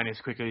on the line as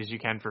quickly as you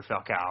can for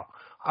Falcao.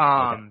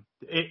 Okay.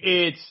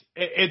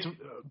 It's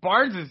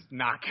Barnes is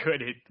not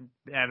good at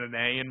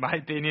MMA in my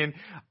opinion.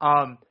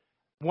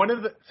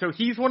 So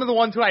he's one of the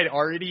ones who I'd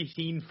already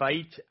seen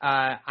fight.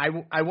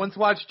 I once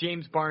watched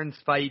James Barnes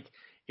fight.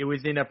 It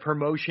was in a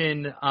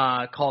promotion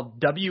called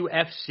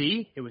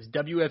WFC. It was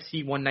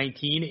WFC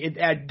 119.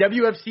 At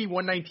WFC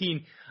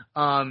 119,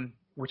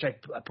 which I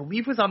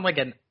believe was on like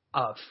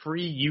a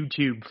free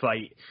YouTube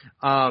fight.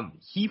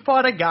 He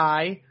fought a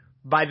guy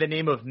by the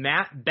name of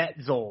Matt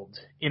Betzold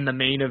in the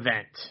main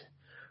event.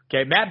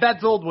 Okay, Matt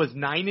Betzold was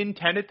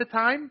 9-10 at the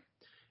time,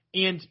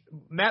 and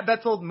Matt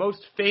Betzold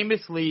most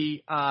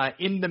famously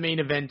in the main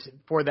event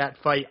for that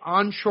fight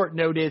on short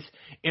notice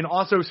and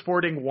also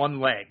sporting one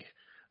leg,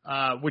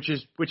 which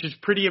is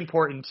pretty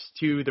important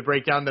to the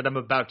breakdown that I'm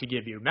about to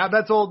give you. Matt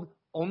Betzold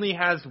only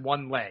has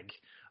one leg.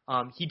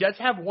 He does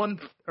have 1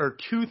 or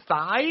 2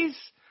 thighs,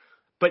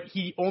 but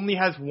he only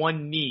has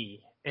 1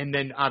 knee, and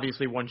then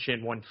obviously 1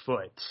 shin, 1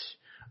 foot.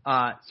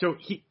 So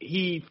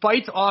he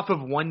fights off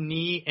of 1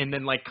 knee and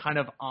then like kind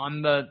of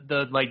on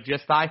the like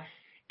just thigh,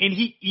 and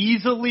he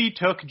easily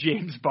took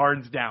James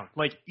Barnes down.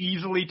 Like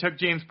easily took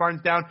James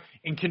Barnes down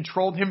and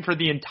controlled him for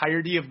the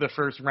entirety of the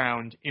first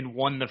round and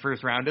won the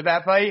first round of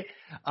that fight.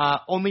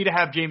 Only to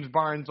have James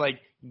Barnes like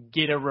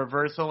get a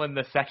reversal in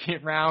the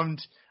second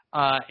round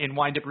and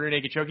wind up rear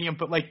naked choking him.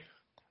 But like,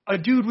 a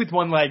dude with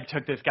 1 leg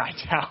took this guy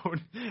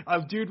down.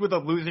 A dude with a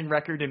losing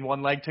record in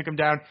 1 leg took him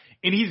down.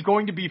 And he's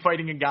going to be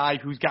fighting a guy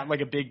who's got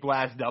like a big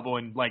blast double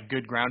and like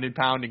good ground and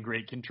pound and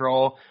great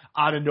control.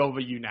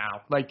 Nova you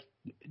now. Like,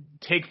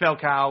 take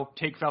Falcao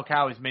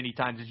as many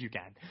times as you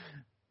can.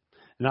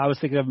 And I was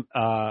thinking of,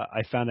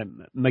 I found that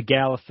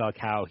Miguel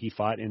Falcao, he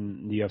fought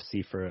in the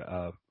UFC for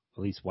at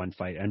least 1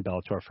 fight and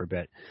Bellator for a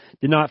bit.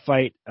 Did not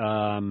fight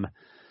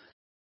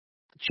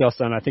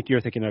Chelsea. I think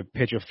you're thinking of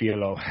Pedro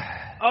Filo.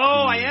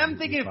 Oh, I am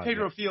thinking of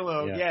Pedro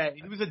Filo. Yeah,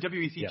 he was a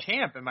WEC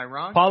champ. Am I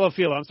wrong? Paulo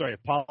Filo. I'm sorry.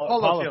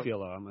 Paulo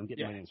Filo. I'm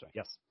getting my names right.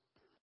 Yes.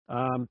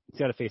 He's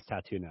got a face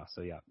tattoo now,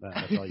 so yeah,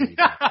 that's all you need.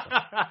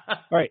 All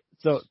right,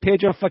 so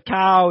Pedro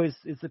Falcao is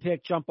the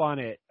pick. Jump on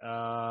it.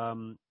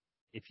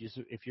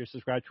 If you're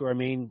subscribed to our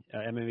main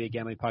MMA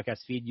gambling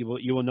podcast feed, you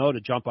will know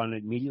to jump on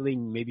it immediately.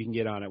 Maybe you can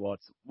get on it. Well,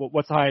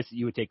 what's the highest that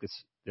you would take this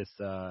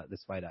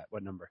fight at?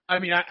 What number? I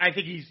mean, I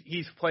think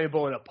he's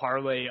playable in a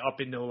parlay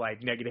up into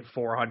like negative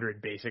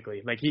 400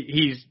 basically. Like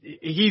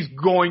he's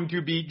going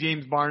to beat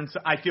James Barnes.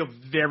 I feel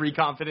very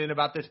confident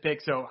about this pick.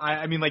 So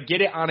I mean, like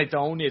get it on its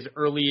own as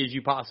early as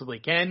you possibly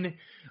can.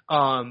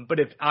 But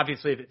if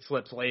it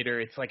slips later,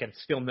 it's like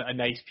still a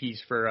nice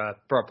piece for a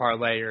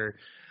parlay or.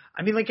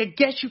 I mean, like, I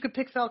guess you could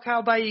pick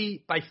Falcao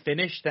by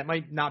finish. That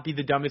might not be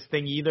the dumbest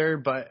thing either,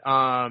 but,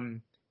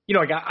 you know,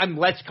 like, I'm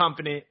less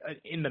confident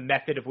in the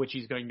method of which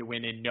he's going to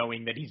win and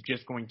knowing that he's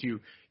just going to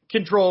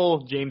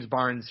control James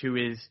Barnes, who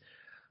is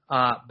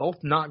both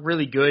not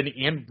really good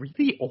and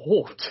really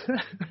old.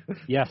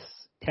 Yes,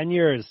 10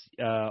 years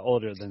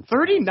older than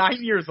 39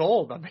 years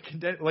old on the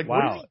contender. Like,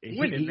 wow. What is he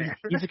doing in there?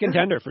 He's a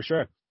contender for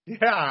sure.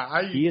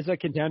 Yeah, he is a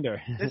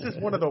contender. This is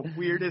one of the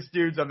weirdest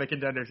dudes on the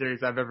Contender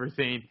Series I've ever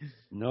seen.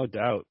 No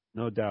doubt.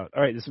 All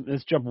right,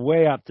 let's jump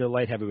way up to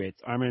light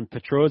heavyweights. Armen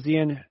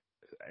Petrosyan,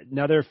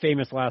 another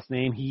famous last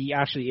name. He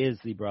actually is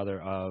the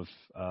brother of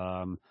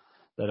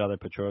that other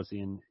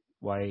Petrosyan.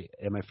 Why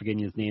am I forgetting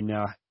his name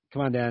now?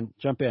 Come on, Dan,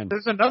 jump in.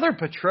 There's another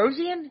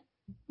Petrosyan?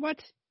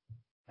 What?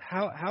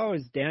 How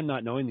is Dan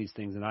not knowing these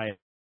things and I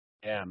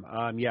am?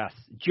 Yes,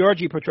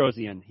 Georgi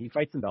Petrosyan. He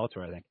fights in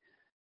Bellator, I think.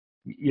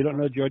 You don't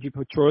know Georgi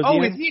Petrosyan?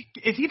 Oh,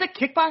 is he the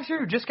kickboxer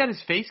who just got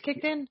his face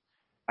kicked in?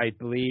 I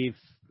believe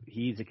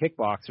he's a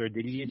kickboxer.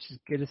 Did he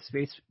just get his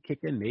face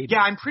kicked in? Maybe.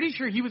 Yeah, I'm pretty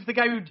sure he was the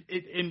guy who.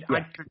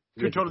 I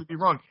could totally be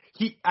wrong.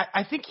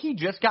 I think he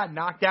just got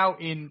knocked out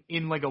in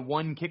like a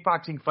 1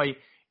 kickboxing fight,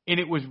 and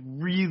it was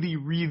really,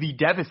 really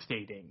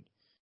devastating.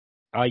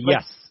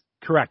 Yes,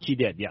 correct. He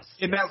did. Yes.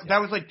 And that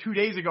was like 2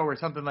 days ago or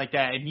something like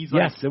that. And he's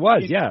like, yes, it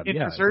was. In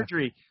for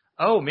surgery.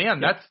 Oh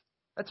man,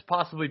 that's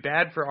possibly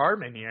bad for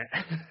Armen here.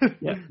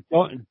 Yeah.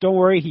 Well, don't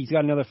worry. He's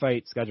got another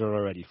fight scheduled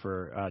already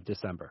for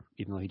December,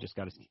 even though he just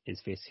got his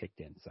face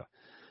kicked in. So,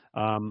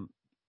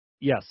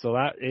 so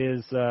that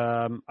is,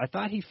 I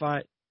thought he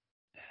fought,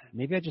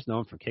 maybe I just know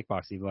him from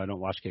kickboxing, even though I don't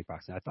watch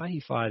kickboxing. I thought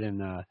he fought in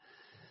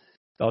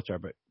Bellator,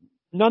 but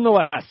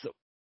nonetheless,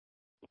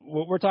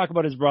 what we're talking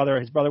about his brother.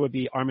 His brother would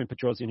be Armen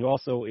Petrosyan, who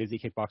also is a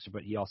kickboxer,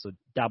 but he also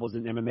dabbles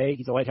in MMA.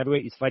 He's a light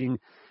heavyweight. He's fighting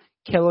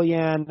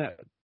Kilian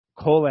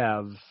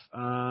Kolev,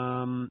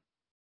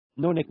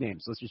 no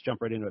nicknames. Let's just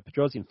jump right into it.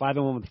 Petrosyan,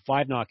 5-1 with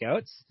 5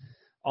 knockouts.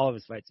 All of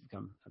his fights have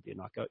come via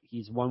knockout.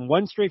 He's won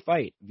one straight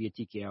fight via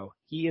TKO.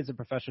 He is a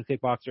professional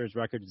kickboxer. His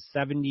record is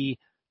 70,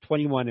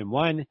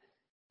 21-1.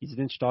 He's an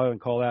inch taller than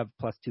Kolev,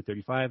 plus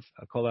 235.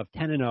 Kolev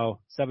 10-0,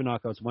 7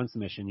 knockouts, 1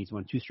 submission. He's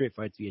won 2 straight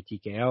fights via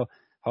TKO.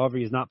 However,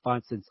 he has not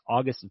fought since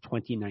August of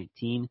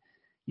 2019.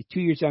 He's 2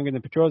 years younger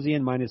than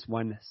Petrosian, minus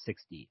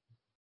 160.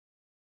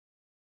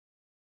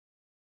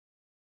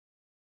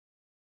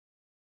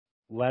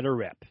 Let her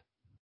rip.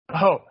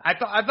 Oh, I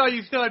thought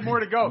you still had more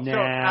to go.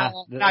 Nah,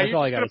 that's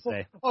all I gotta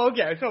say. Oh,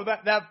 okay. So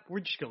that we're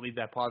just gonna leave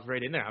that pause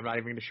right in there. I'm not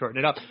even gonna shorten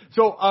it up.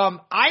 So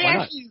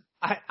I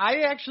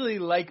actually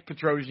like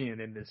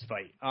Petrosian in this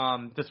fight.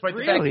 Despite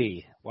the fact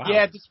wow.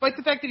 Yeah, despite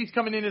the fact that he's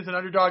coming in as an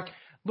underdog.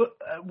 Look,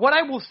 what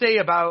I will say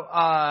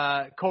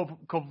about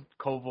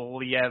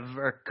Kovaliev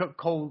or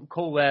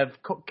Kolev,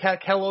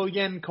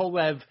 Keloyan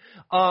Kolev,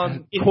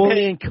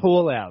 Kolev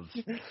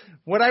Kolev.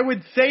 What I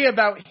would say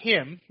about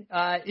him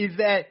is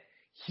that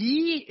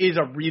he is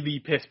a really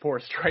piss poor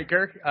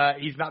striker.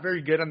 He's not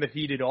very good on the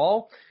feet at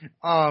all.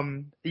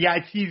 Yeah,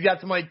 he's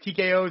got some like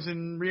TKOs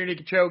and rear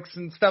naked chokes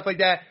and stuff like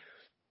that.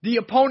 The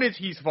opponents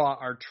he's fought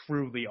are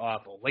truly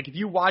awful. Like, if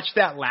you watch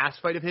that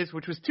last fight of his,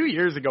 which was 2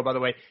 years ago, by the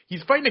way,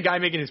 he's fighting a guy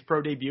making his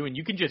pro debut, and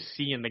you can just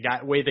see in the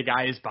way the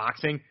guy is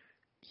boxing,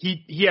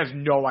 he has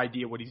no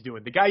idea what he's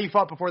doing. The guy he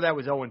fought before that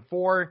was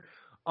 0-4.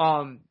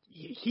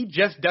 He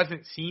just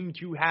doesn't seem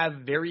to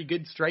have very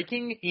good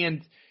striking,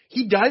 and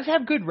he does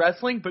have good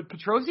wrestling, but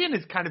Petrosian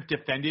has kind of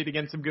defended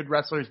against some good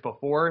wrestlers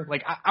before.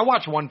 Like, I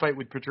watched one fight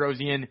with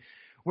Petrosian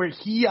where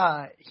he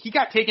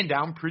got taken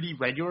down pretty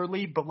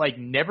regularly, but like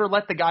never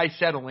let the guy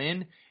settle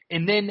in.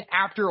 And then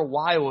after a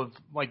while of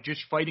like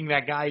just fighting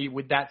that guy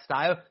with that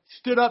style,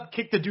 stood up,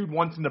 kicked the dude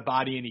once in the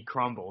body, and he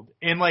crumbled.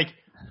 And like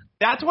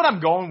that's what I'm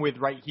going with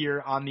right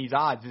here on these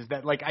odds is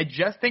that like I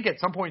just think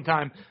at some point in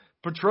time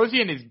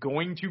Petrosian is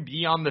going to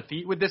be on the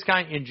feet with this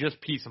guy and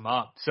just piece him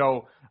up.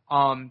 So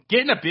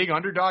getting a big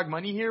underdog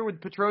money here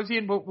with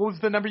Petrosian. What was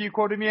the number you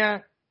quoted me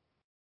at?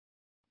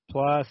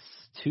 Plus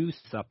 2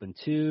 up and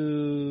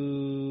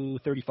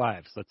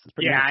 235. So that's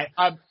pretty yeah,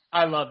 nice.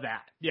 I love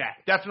that. Yeah,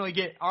 definitely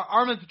get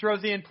Armen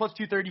Petrosian plus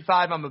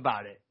 235. I'm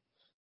about it.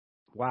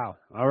 Wow.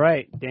 All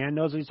right. Dan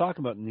knows what he's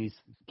talking about in these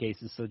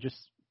cases, so just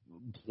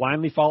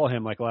blindly follow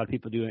him like a lot of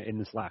people do in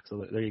the Slack.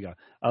 So there you go.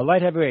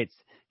 Light heavyweights,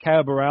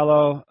 Caio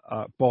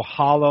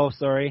Borralho,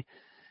 sorry.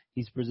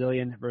 He's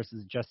Brazilian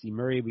versus Jesse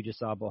Murray. We just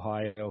saw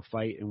Borralho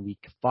fight in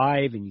week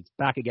 5, and he's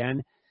back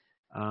again.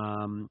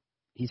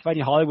 He's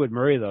fighting Hollywood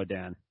Murray, though,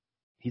 Dan.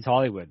 He's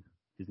Hollywood.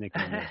 His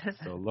nickname is.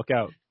 So look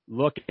out.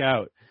 Look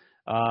out.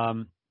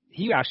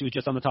 He actually was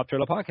just on the Top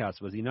Turtle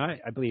podcast, was he not?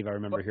 I believe I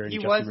remember hearing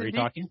Jesse Murray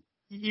talking.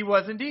 He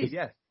was indeed,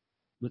 yes.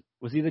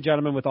 Was he the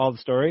gentleman with all the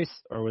stories,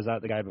 or was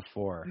that the guy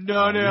before?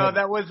 No.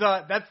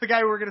 That's the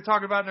guy we're going to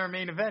talk about in our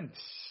main event.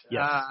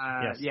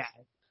 Yes. Yeah.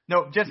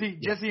 No,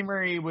 Jesse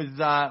Murray was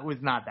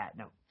not that.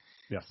 No.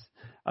 Yes.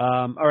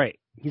 All right.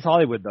 He's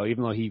Hollywood though,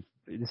 even though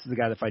this is the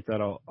guy that fights out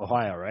of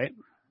Ohio, right?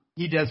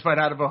 He does fight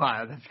out of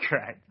Ohio. That's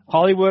correct.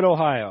 Hollywood,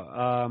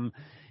 Ohio.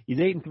 He's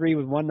 8-3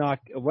 with one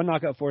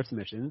knockout, 4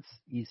 submissions.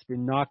 He's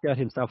been knocked out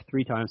himself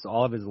 3 times, so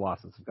all of his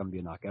losses have come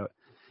via knockout.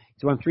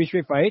 He's won 3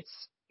 straight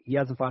fights. He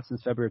hasn't fought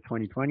since February of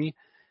 2020.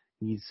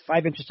 He's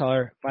 5 inches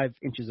taller, 5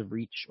 inches of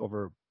reach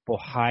over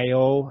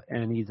Ohio,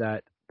 and he's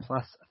at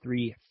plus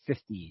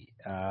 350.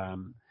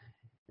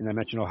 And I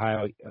mentioned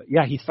Ohio.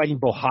 Yeah, he's fighting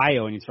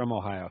Ohio, and he's from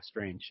Ohio.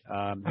 Strange.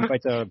 He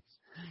fights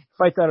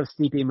out of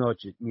Stipe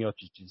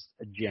Miocic's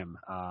gym.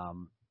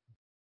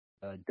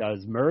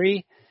 Does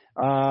Murray.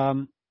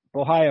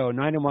 Ohio,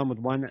 9-1 with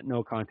 1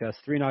 no contest,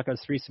 3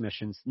 knockouts, 3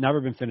 submissions.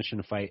 Never been finished in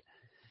a fight.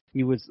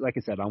 He was, like I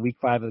said, on week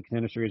 5 of the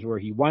Contender Series where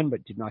he won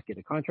but did not get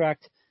a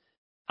contract.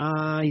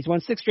 He's won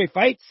 6 straight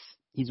fights.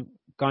 He's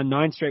gone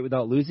 9 straight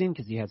without losing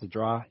because he has a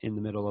draw in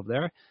the middle of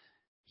there.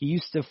 He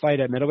used to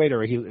fight at middleweight,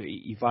 or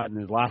he fought in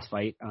his last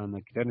fight on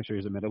the Contender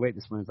Series at middleweight.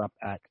 This one is up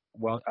at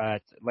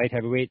light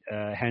heavyweight,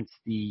 hence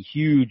the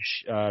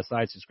huge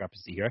size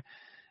discrepancy here.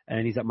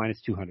 And he's at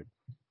minus 200.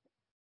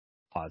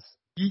 Pause.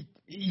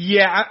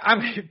 Yeah,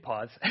 I'm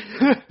pause.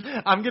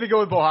 I'm gonna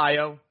go with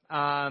Ohio.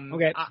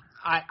 Okay.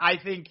 I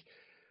think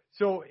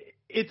so.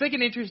 It's like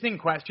an interesting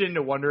question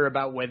to wonder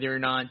about whether or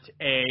not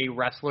a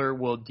wrestler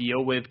will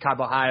deal with Caio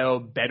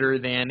Borralho better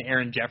than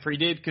Aaron Jeffrey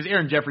did, because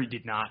Aaron Jeffrey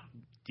did not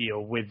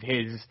deal with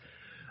his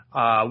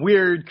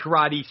weird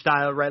karate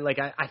style, right? Like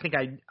I think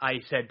I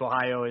said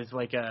Borralho is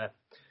like a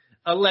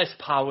less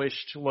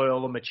polished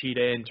Loyola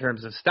Machida in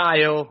terms of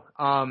style.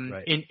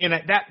 Right. And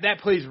that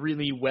plays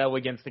really well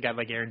against a guy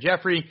like Aaron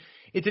Jeffrey.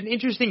 It's an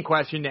interesting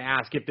question to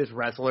ask if this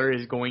wrestler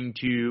is going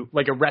to,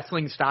 like, a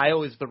wrestling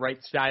style is the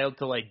right style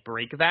to, like,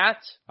 break that.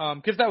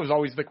 Because that was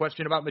always the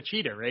question about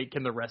Machida, right?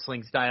 Can the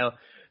wrestling style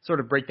sort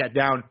of break that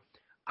down?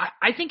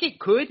 I think it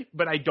could,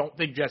 but I don't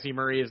think Jesse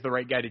Murray is the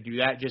right guy to do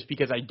that, just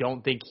because I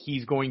don't think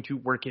he's going to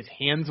work his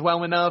hands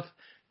well enough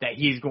that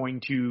he's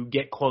going to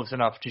get close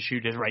enough to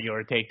shoot his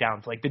regular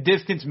takedowns. Like, the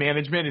distance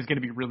management is going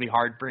to be really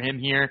hard for him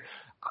here.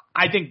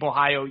 I think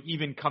Borralho,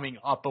 even coming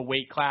up a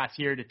weight class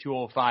here to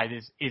 205,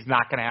 is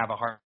not going to have a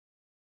hard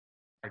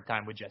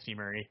time with Jesse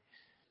Murray.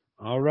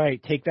 All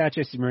right, take that,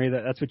 Jesse Murray.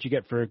 That's what you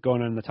get for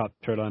going on the Top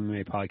Turtle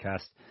MMA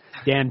podcast.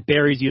 Dan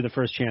buries you the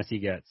first chance he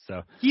gets.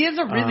 So he is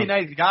a really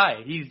nice guy.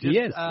 He's just he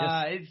is,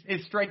 yes.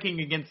 His striking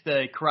against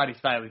the karate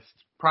style is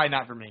probably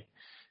not for me.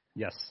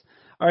 Yes.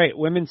 All right,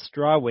 women's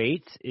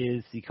strawweight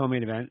is the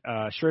co-main event.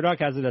 Sherdog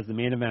has it as the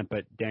main event,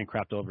 but Dan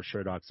crapped over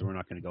Sherdog, so we're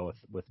not going to go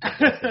with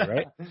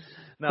right?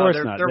 No, of course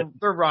they're, not.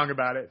 They're wrong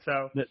about it.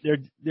 So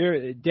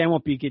Dan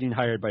won't be getting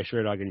hired by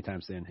Sherdog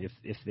anytime soon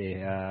if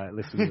they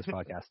listen to this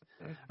podcast.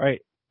 All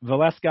right,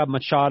 Valeska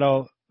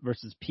Machado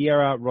versus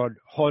Piera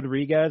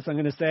Rodriguez. I'm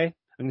going to say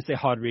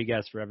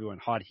Rodriguez for everyone.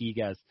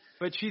 Rodriguez.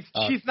 But she's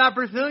not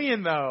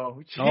Brazilian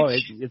though.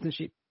 Isn't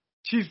she?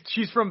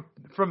 She's from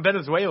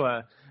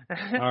Venezuela.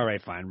 All right,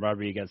 fine.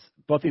 Rodriguez.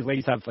 Both these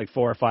ladies have like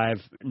 4 or 5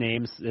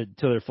 names to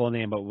their full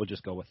name, but we'll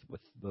just go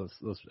with those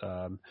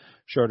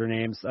shorter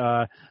names.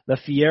 The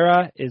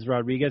Fiera is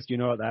Rodriguez. Do you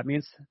know what that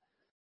means?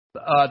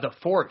 The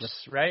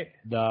Force, right?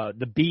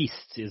 The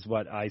Beast is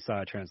what I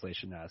saw a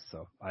translation as.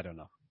 So I don't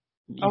know.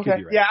 You okay. could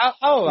be right. Yeah,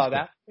 I'll allow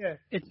that. Yeah.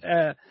 It's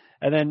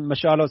and then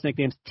Machado's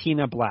nickname's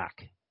Tina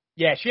Black.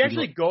 Yeah, she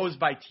actually goes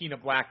by Tina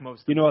Black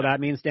most of the time. You know what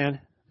that means,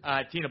 Dan?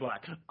 Tina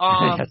Black.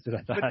 That's what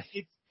I thought.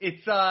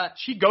 It's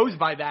she goes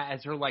by that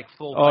as her like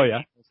full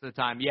name most of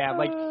the time. Yeah,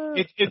 like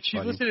she's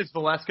funny. listed as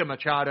Valeska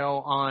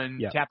Machado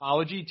on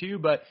Tapology too,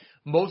 but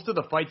most of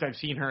the fights I've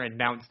seen her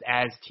announced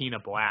as Tina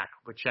Black,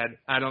 which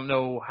I don't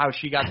know how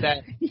she got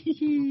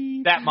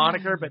that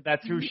moniker, but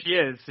that's who she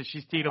is. So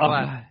she's Tina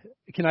Black.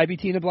 Can I be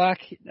Tina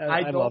Black?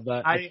 I love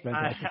that.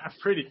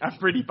 I'm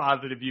pretty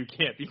positive you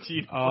can't be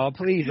Tina. Oh,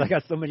 please! I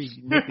got so many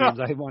nicknames.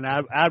 I want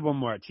to add one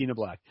more. Tina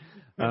Black.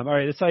 All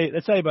right, let's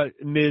tell you about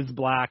Ms.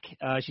 Black.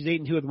 She's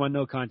 8-2 with 1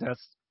 no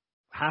contest.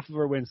 Half of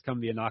her wins come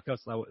via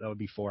knockouts. So that would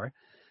be 4.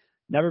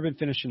 Never been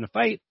finished in a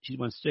fight. She's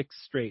won 6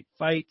 straight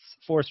fights,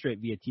 4 straight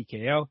via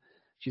TKO.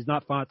 She's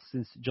not fought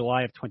since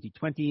July of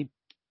 2020.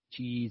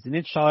 She's an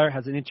inch taller,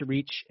 has an inch of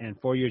reach, and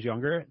 4 years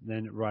younger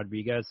than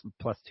Rodriguez,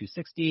 plus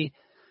 260.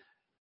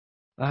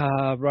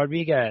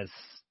 Rodriguez,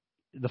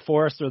 the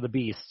Force or the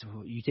Beast?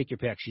 You take your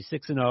pick. She's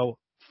 6-0,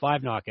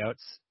 5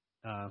 knockouts.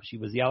 She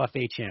was the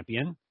LFA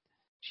champion.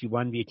 She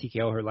won via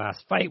TKO her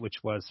last fight, which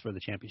was for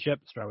the championship,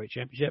 strawweight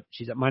championship.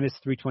 She's at minus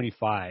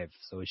 325.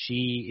 So is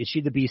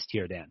she the Beast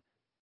here, Dan?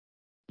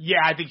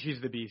 Yeah, I think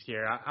she's the Beast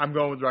here. I'm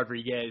going with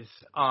Rodriguez.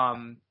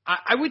 I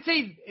would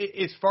say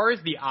as far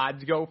as the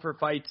odds go for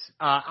fights,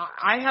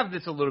 I have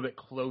this a little bit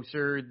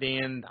closer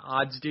than the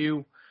odds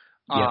do.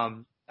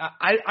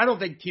 I don't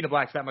think Tina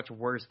Black's that much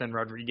worse than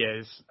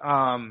Rodriguez.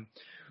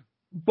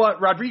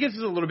 But Rodriguez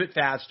is a little bit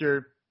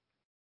faster.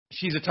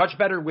 She's a touch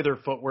better with her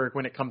footwork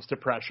when it comes to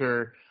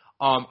pressure.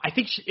 I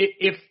think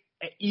if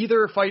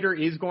either fighter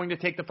is going to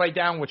take the fight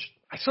down, which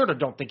I sort of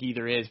don't think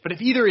either is, but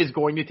if either is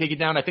going to take it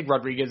down, I think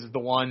Rodriguez is the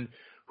one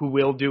who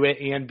will do it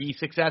and be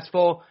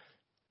successful.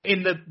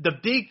 And the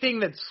big thing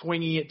that's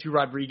swinging it to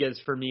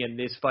Rodriguez for me in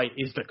this fight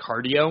is the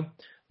cardio.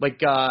 Like,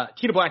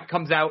 Tina Black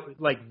comes out,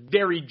 like,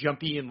 very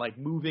jumpy and, like,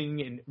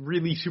 moving and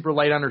really super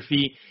light on her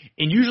feet.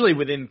 And usually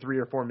within 3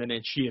 or 4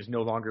 minutes, she is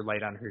no longer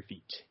light on her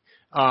feet.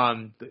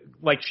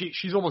 Like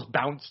she's almost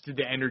bounced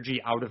the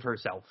energy out of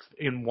herself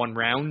in one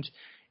round.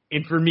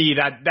 And for me,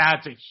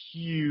 that's a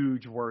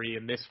huge worry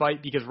in this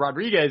fight because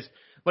Rodriguez,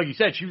 like you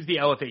said, she was the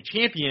LFA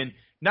champion.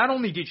 Not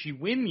only did she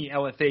win the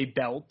LFA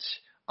belt,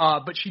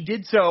 but she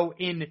did so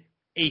in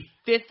a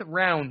 5th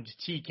round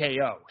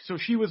TKO. So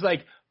she was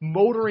like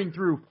motoring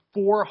through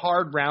 4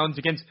 hard rounds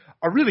against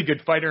a really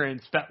good fighter in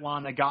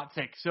Svetlana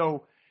Gotsic.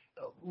 So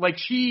like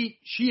she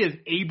is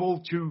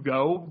able to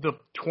go the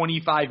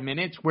 25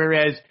 minutes,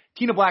 whereas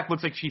Tina Black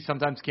looks like she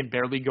sometimes can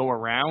barely go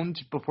around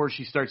before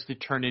she starts to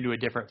turn into a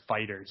different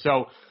fighter.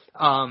 So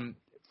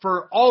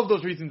for all of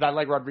those reasons, I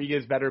like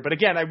Rodriguez better. But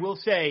again, I will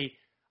say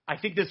I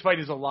think this fight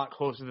is a lot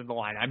closer than the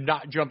line. I'm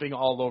not jumping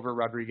all over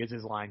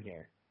Rodriguez's line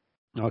here.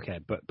 Okay,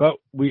 but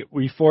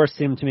we forced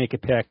him to make a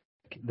pick,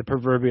 the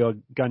proverbial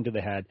gun to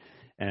the head,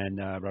 and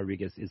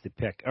Rodriguez is the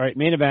pick. All right,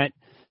 main event.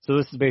 So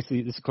this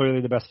is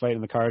clearly the best fight in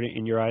the card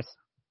in your eyes?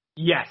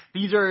 Yes,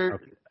 these are.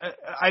 Okay.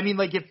 I mean,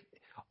 like if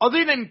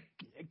other than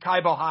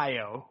Kai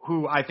Bohayo,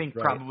 who I think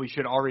probably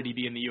should already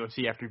be in the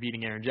UFC after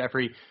beating Aaron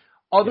Jeffrey,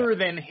 other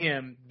than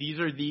him, these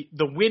are the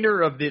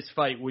winner of this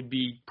fight would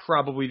be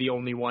probably the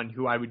only one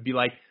who I would be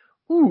like,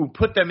 ooh,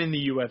 put them in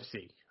the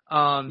UFC.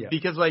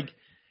 Because like,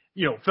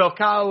 you know,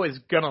 Falcao is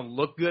going to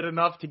look good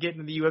enough to get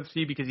into the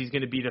UFC because he's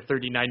going to beat a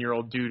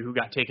 39-year-old dude who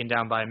got taken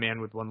down by a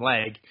man with one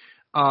leg.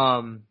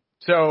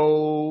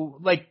 So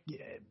like,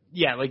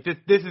 yeah, like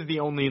this is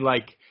the only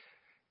like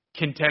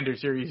contender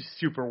series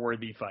super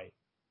worthy fight.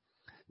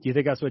 Do you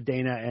think that's what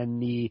Dana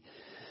and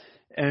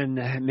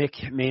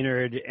Mick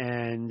Maynard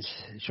and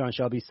Sean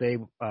Shelby say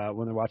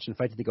when they're watching the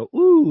fight? They go,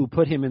 ooh,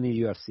 put him in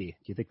the UFC.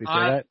 Do you think they say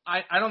that?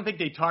 I don't think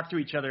they talk to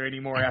each other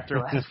anymore after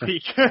last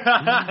week.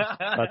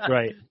 That's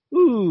right.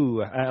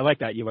 Ooh, I like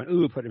that. You went,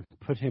 ooh,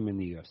 put him in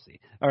the UFC.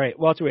 All right,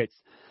 welterweights.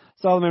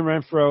 Solomon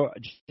Renfro,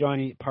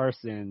 Johnny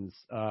Parsons.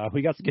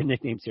 We got some good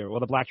nicknames here. Well,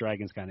 the Black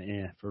Dragon's kind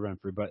of for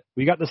Renfro, but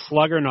we got the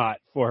Sluggernaut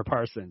for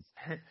Parsons.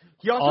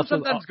 He also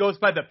sometimes goes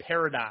by the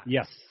Paradox.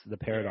 Yes, the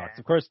Paradox. Yeah.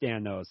 Of course,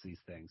 Dan knows these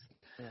things.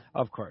 Yeah.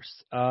 Of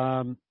course.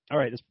 All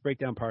right, let's break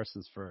down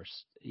Parsons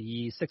first.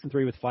 He's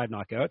 6-3 with 5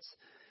 knockouts.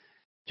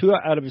 2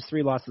 out of his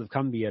 3 losses have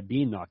come via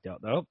being knocked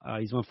out, though.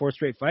 He's won 4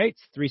 straight fights,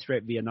 3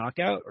 straight via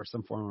knockout or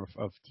some form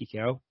of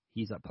TKO.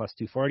 He's at plus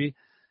 240.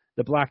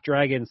 The Black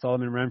Dragon,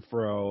 Solomon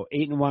Renfro,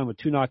 8-1 with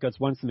 2 knockouts,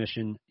 1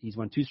 submission. He's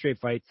won 2 straight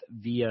fights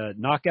via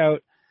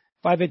knockout.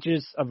 5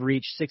 inches of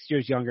reach, 6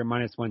 years younger,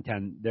 minus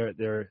 110.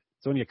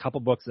 It's only a couple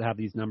books that have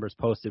these numbers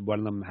posted. One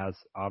of them has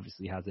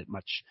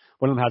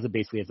it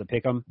basically as a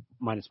pick'em,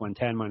 minus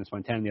 110, minus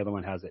 110. The other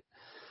one has it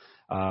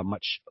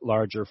much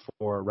larger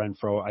for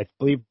Renfro. I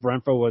believe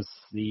Renfro was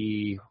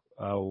the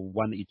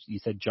one that you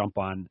said jump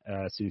on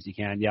as soon as you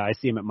can. Yeah, I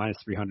see him at minus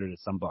 300 at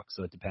some books,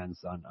 so it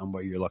depends on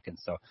where you're looking.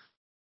 So,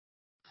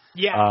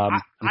 yeah,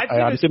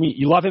 I'm assuming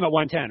you love him at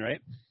 110, right?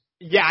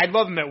 Yeah, I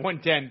love him at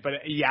 110, but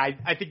yeah,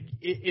 I think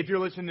if you're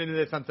listening to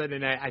this on Sunday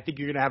night, I think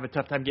you're gonna have a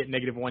tough time getting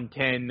negative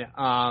 110.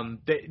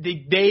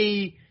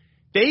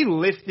 They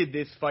listed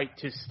this fight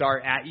to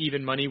start at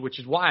even money, which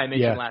is why I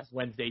mentioned last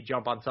Wednesday,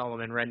 jump on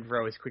Solomon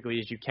Renfro as quickly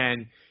as you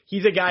can.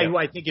 He's a guy who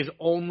I think is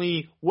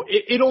only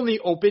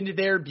opened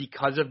there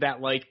because of that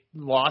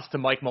loss to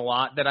Mike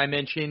Malott that I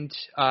mentioned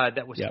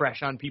that was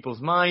fresh on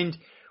people's mind,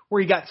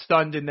 where he got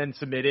stunned and then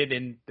submitted.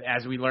 And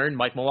as we learned,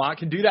 Mike Malott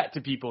can do that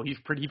to people. He's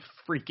pretty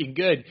freaking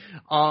good.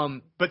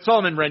 But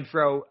Solomon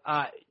Renfro,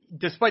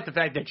 despite the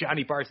fact that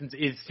Johnny Parsons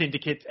is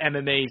Syndicate's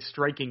MMA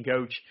striking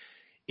coach,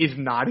 is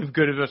not as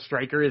good of a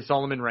striker as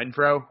Solomon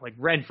Renfro.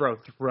 Renfro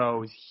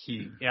throws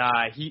heat.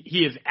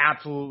 He is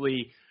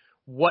absolutely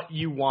what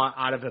you want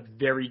out of a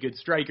very good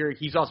striker.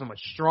 He's also much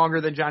stronger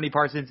than Johnny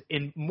Parsons,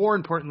 and more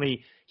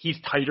importantly, he's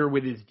tighter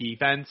with his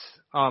defense.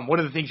 One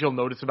of the things you'll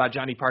notice about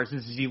Johnny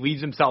Parsons is he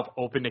leaves himself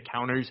open to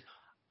counters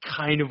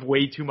kind of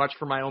way too much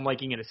for my own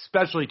liking, and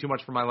especially too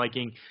much for my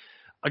liking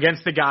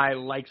against a guy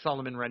like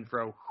Solomon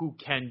Renfro who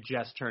can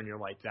just turn your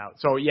lights out.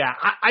 So, yeah,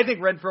 I think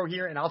Renfro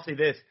here, and I'll say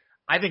this,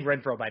 I think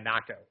Renfro by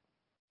knockout.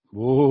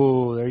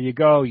 Ooh, there you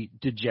go,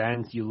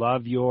 DeGens. You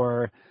love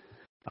your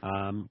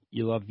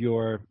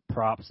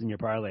props and your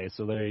parlays.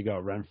 So there you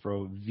go,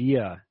 Renfro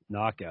via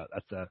knockout.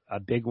 That's a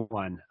big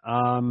one.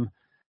 All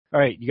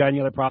right, you got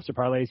any other props or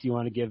parlays you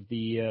want to give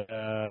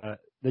the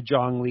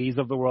Zhong Lees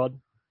of the world?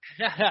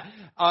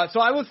 So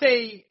I will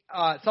say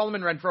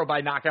Solomon Renfro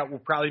by knockout will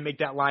probably make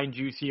that line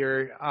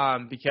juicier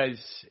because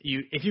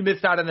if you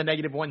missed out on the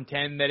negative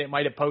 110 that it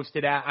might have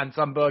posted at on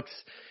some books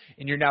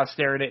and you're now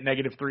staring at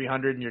negative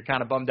 300 and you're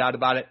kind of bummed out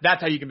about it,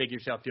 that's how you can make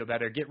yourself feel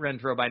better. Get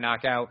Renfro by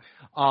knockout.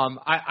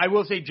 I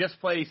will say just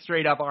play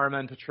straight up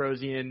Arman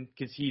Petrosyan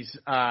because he's,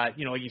 like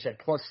you said,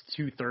 plus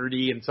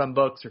 230 in some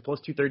books or plus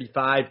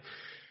 235.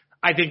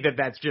 I think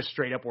that's just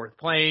straight up worth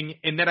playing.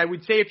 And then I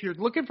would say if you're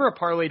looking for a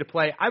parlay to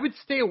play, I would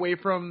stay away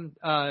from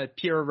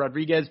Piero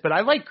Rodriguez, but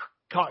I like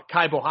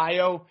Kai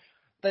Bohayo.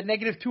 The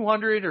negative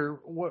 200 or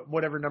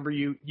whatever number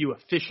you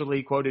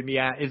officially quoted me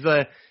at it's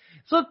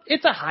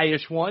a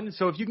highish one.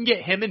 So if you can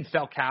get him and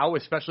Falcao,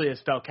 especially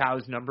as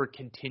Falcao's number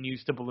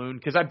continues to balloon,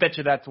 because I bet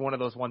you that's one of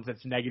those ones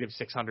that's negative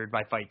 600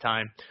 by fight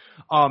time.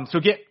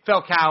 So get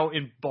Falcao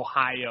and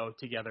Bohayo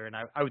together, and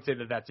I would say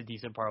that's a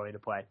decent parlay to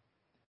play.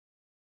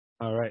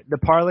 All right, the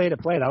parlay to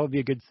play, that would be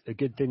a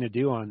good thing to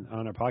do on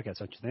our podcast,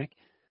 don't you think?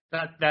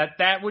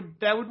 That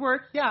would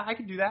work. Yeah, I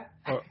could do that.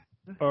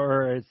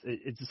 Or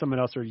it's someone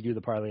else where you do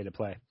the parlay to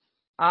play.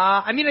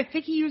 I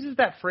think he uses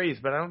that phrase,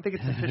 but I don't think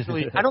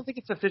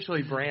it's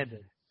officially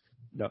branded.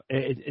 No,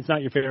 it's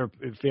not your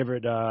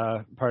favorite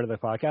part of the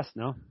podcast.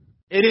 No,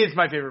 it is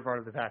my favorite part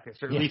of the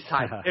podcast, or at least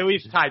tied. At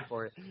least tied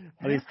for it.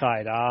 At least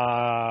tied.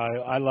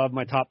 I love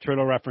my top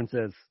turtle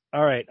references.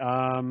 All right,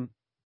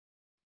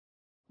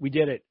 we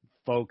did it,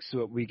 folks.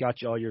 So we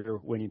got you all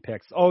your winning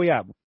picks. Oh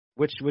yeah,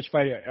 which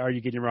fight are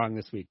you getting wrong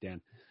this week,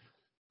 Dan?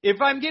 If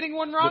I'm getting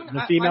one wrong,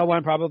 the female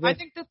one probably. I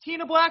think the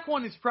Tina Black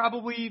one is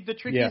probably the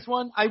trickiest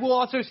one. I will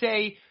also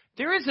say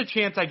there is a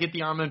chance I get the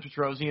Arman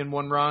Petrosyan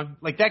one wrong.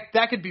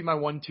 That could be my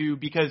 1-2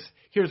 because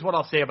here's what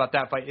I'll say about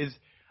that fight is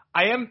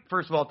I am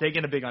first of all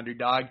taking a big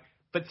underdog,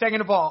 but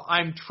second of all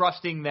I'm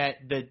trusting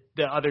that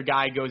the other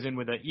guy goes in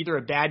with either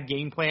a bad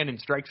game plan and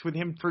strikes with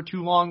him for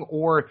too long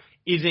or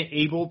isn't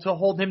able to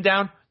hold him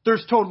down.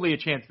 There's totally a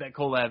chance that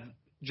Kolev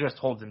just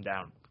holds him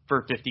down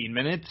for 15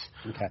 minutes.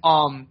 Okay.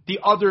 The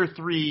other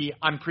three,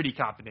 I'm pretty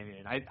confident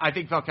in. I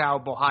think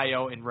Falcao,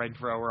 Bohayo, and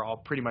Renfro are all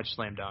pretty much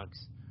slam dunks.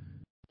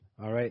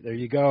 All right, there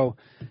you go,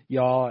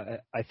 y'all.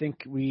 I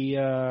think we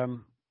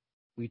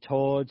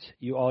told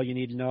you all you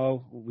need to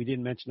know. We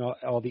didn't mention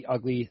all the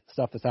ugly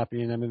stuff that's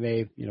happening in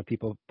MMA.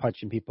 People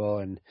punching people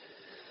and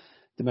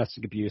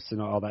domestic abuse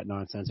and all that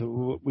nonsense.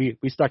 We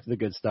stuck to the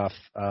good stuff.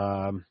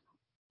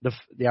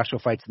 The actual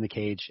fights in the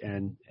cage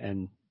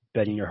and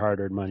betting your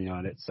hard-earned money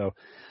on it. So.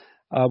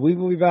 We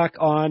will be back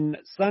on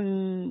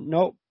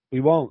Nope, we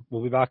won't.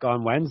 We'll be back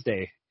on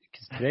Wednesday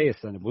because today is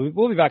Sunday.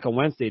 We'll be back on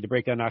Wednesday to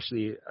break down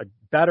actually a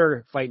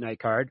better fight night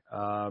card,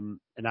 an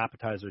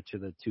appetizer to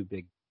the two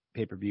big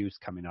pay-per-views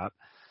coming up.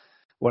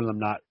 One of them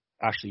not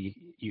actually,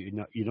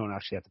 you don't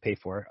actually have to pay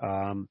for.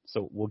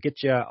 So we'll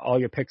get you all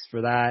your picks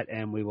for that,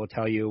 and we will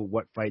tell you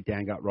what fight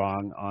Dan got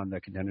wrong on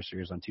the Contender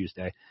Series on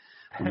Tuesday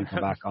when we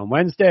come back on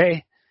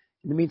Wednesday.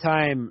 In the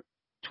meantime,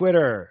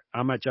 Twitter,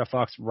 I'm at Jeff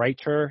Fox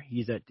Writer.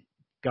 He's at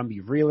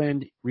Gumby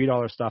Vreeland. Read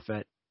all our stuff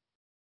at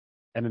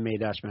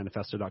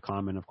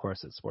MMA-manifesto.com and, of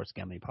course, at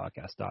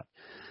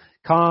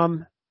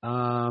sportsgamblingpodcast.com.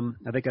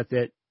 I think that's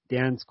it.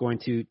 Dan's going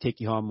to take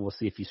you home, and we'll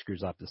see if he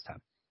screws up this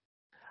time.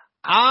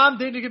 I'm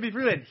Daniel Gumby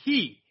Vreeland.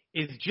 He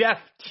is Jeff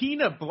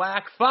Tina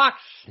Black Fox.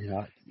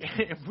 Yeah.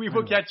 We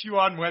will catch you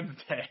on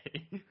Wednesday.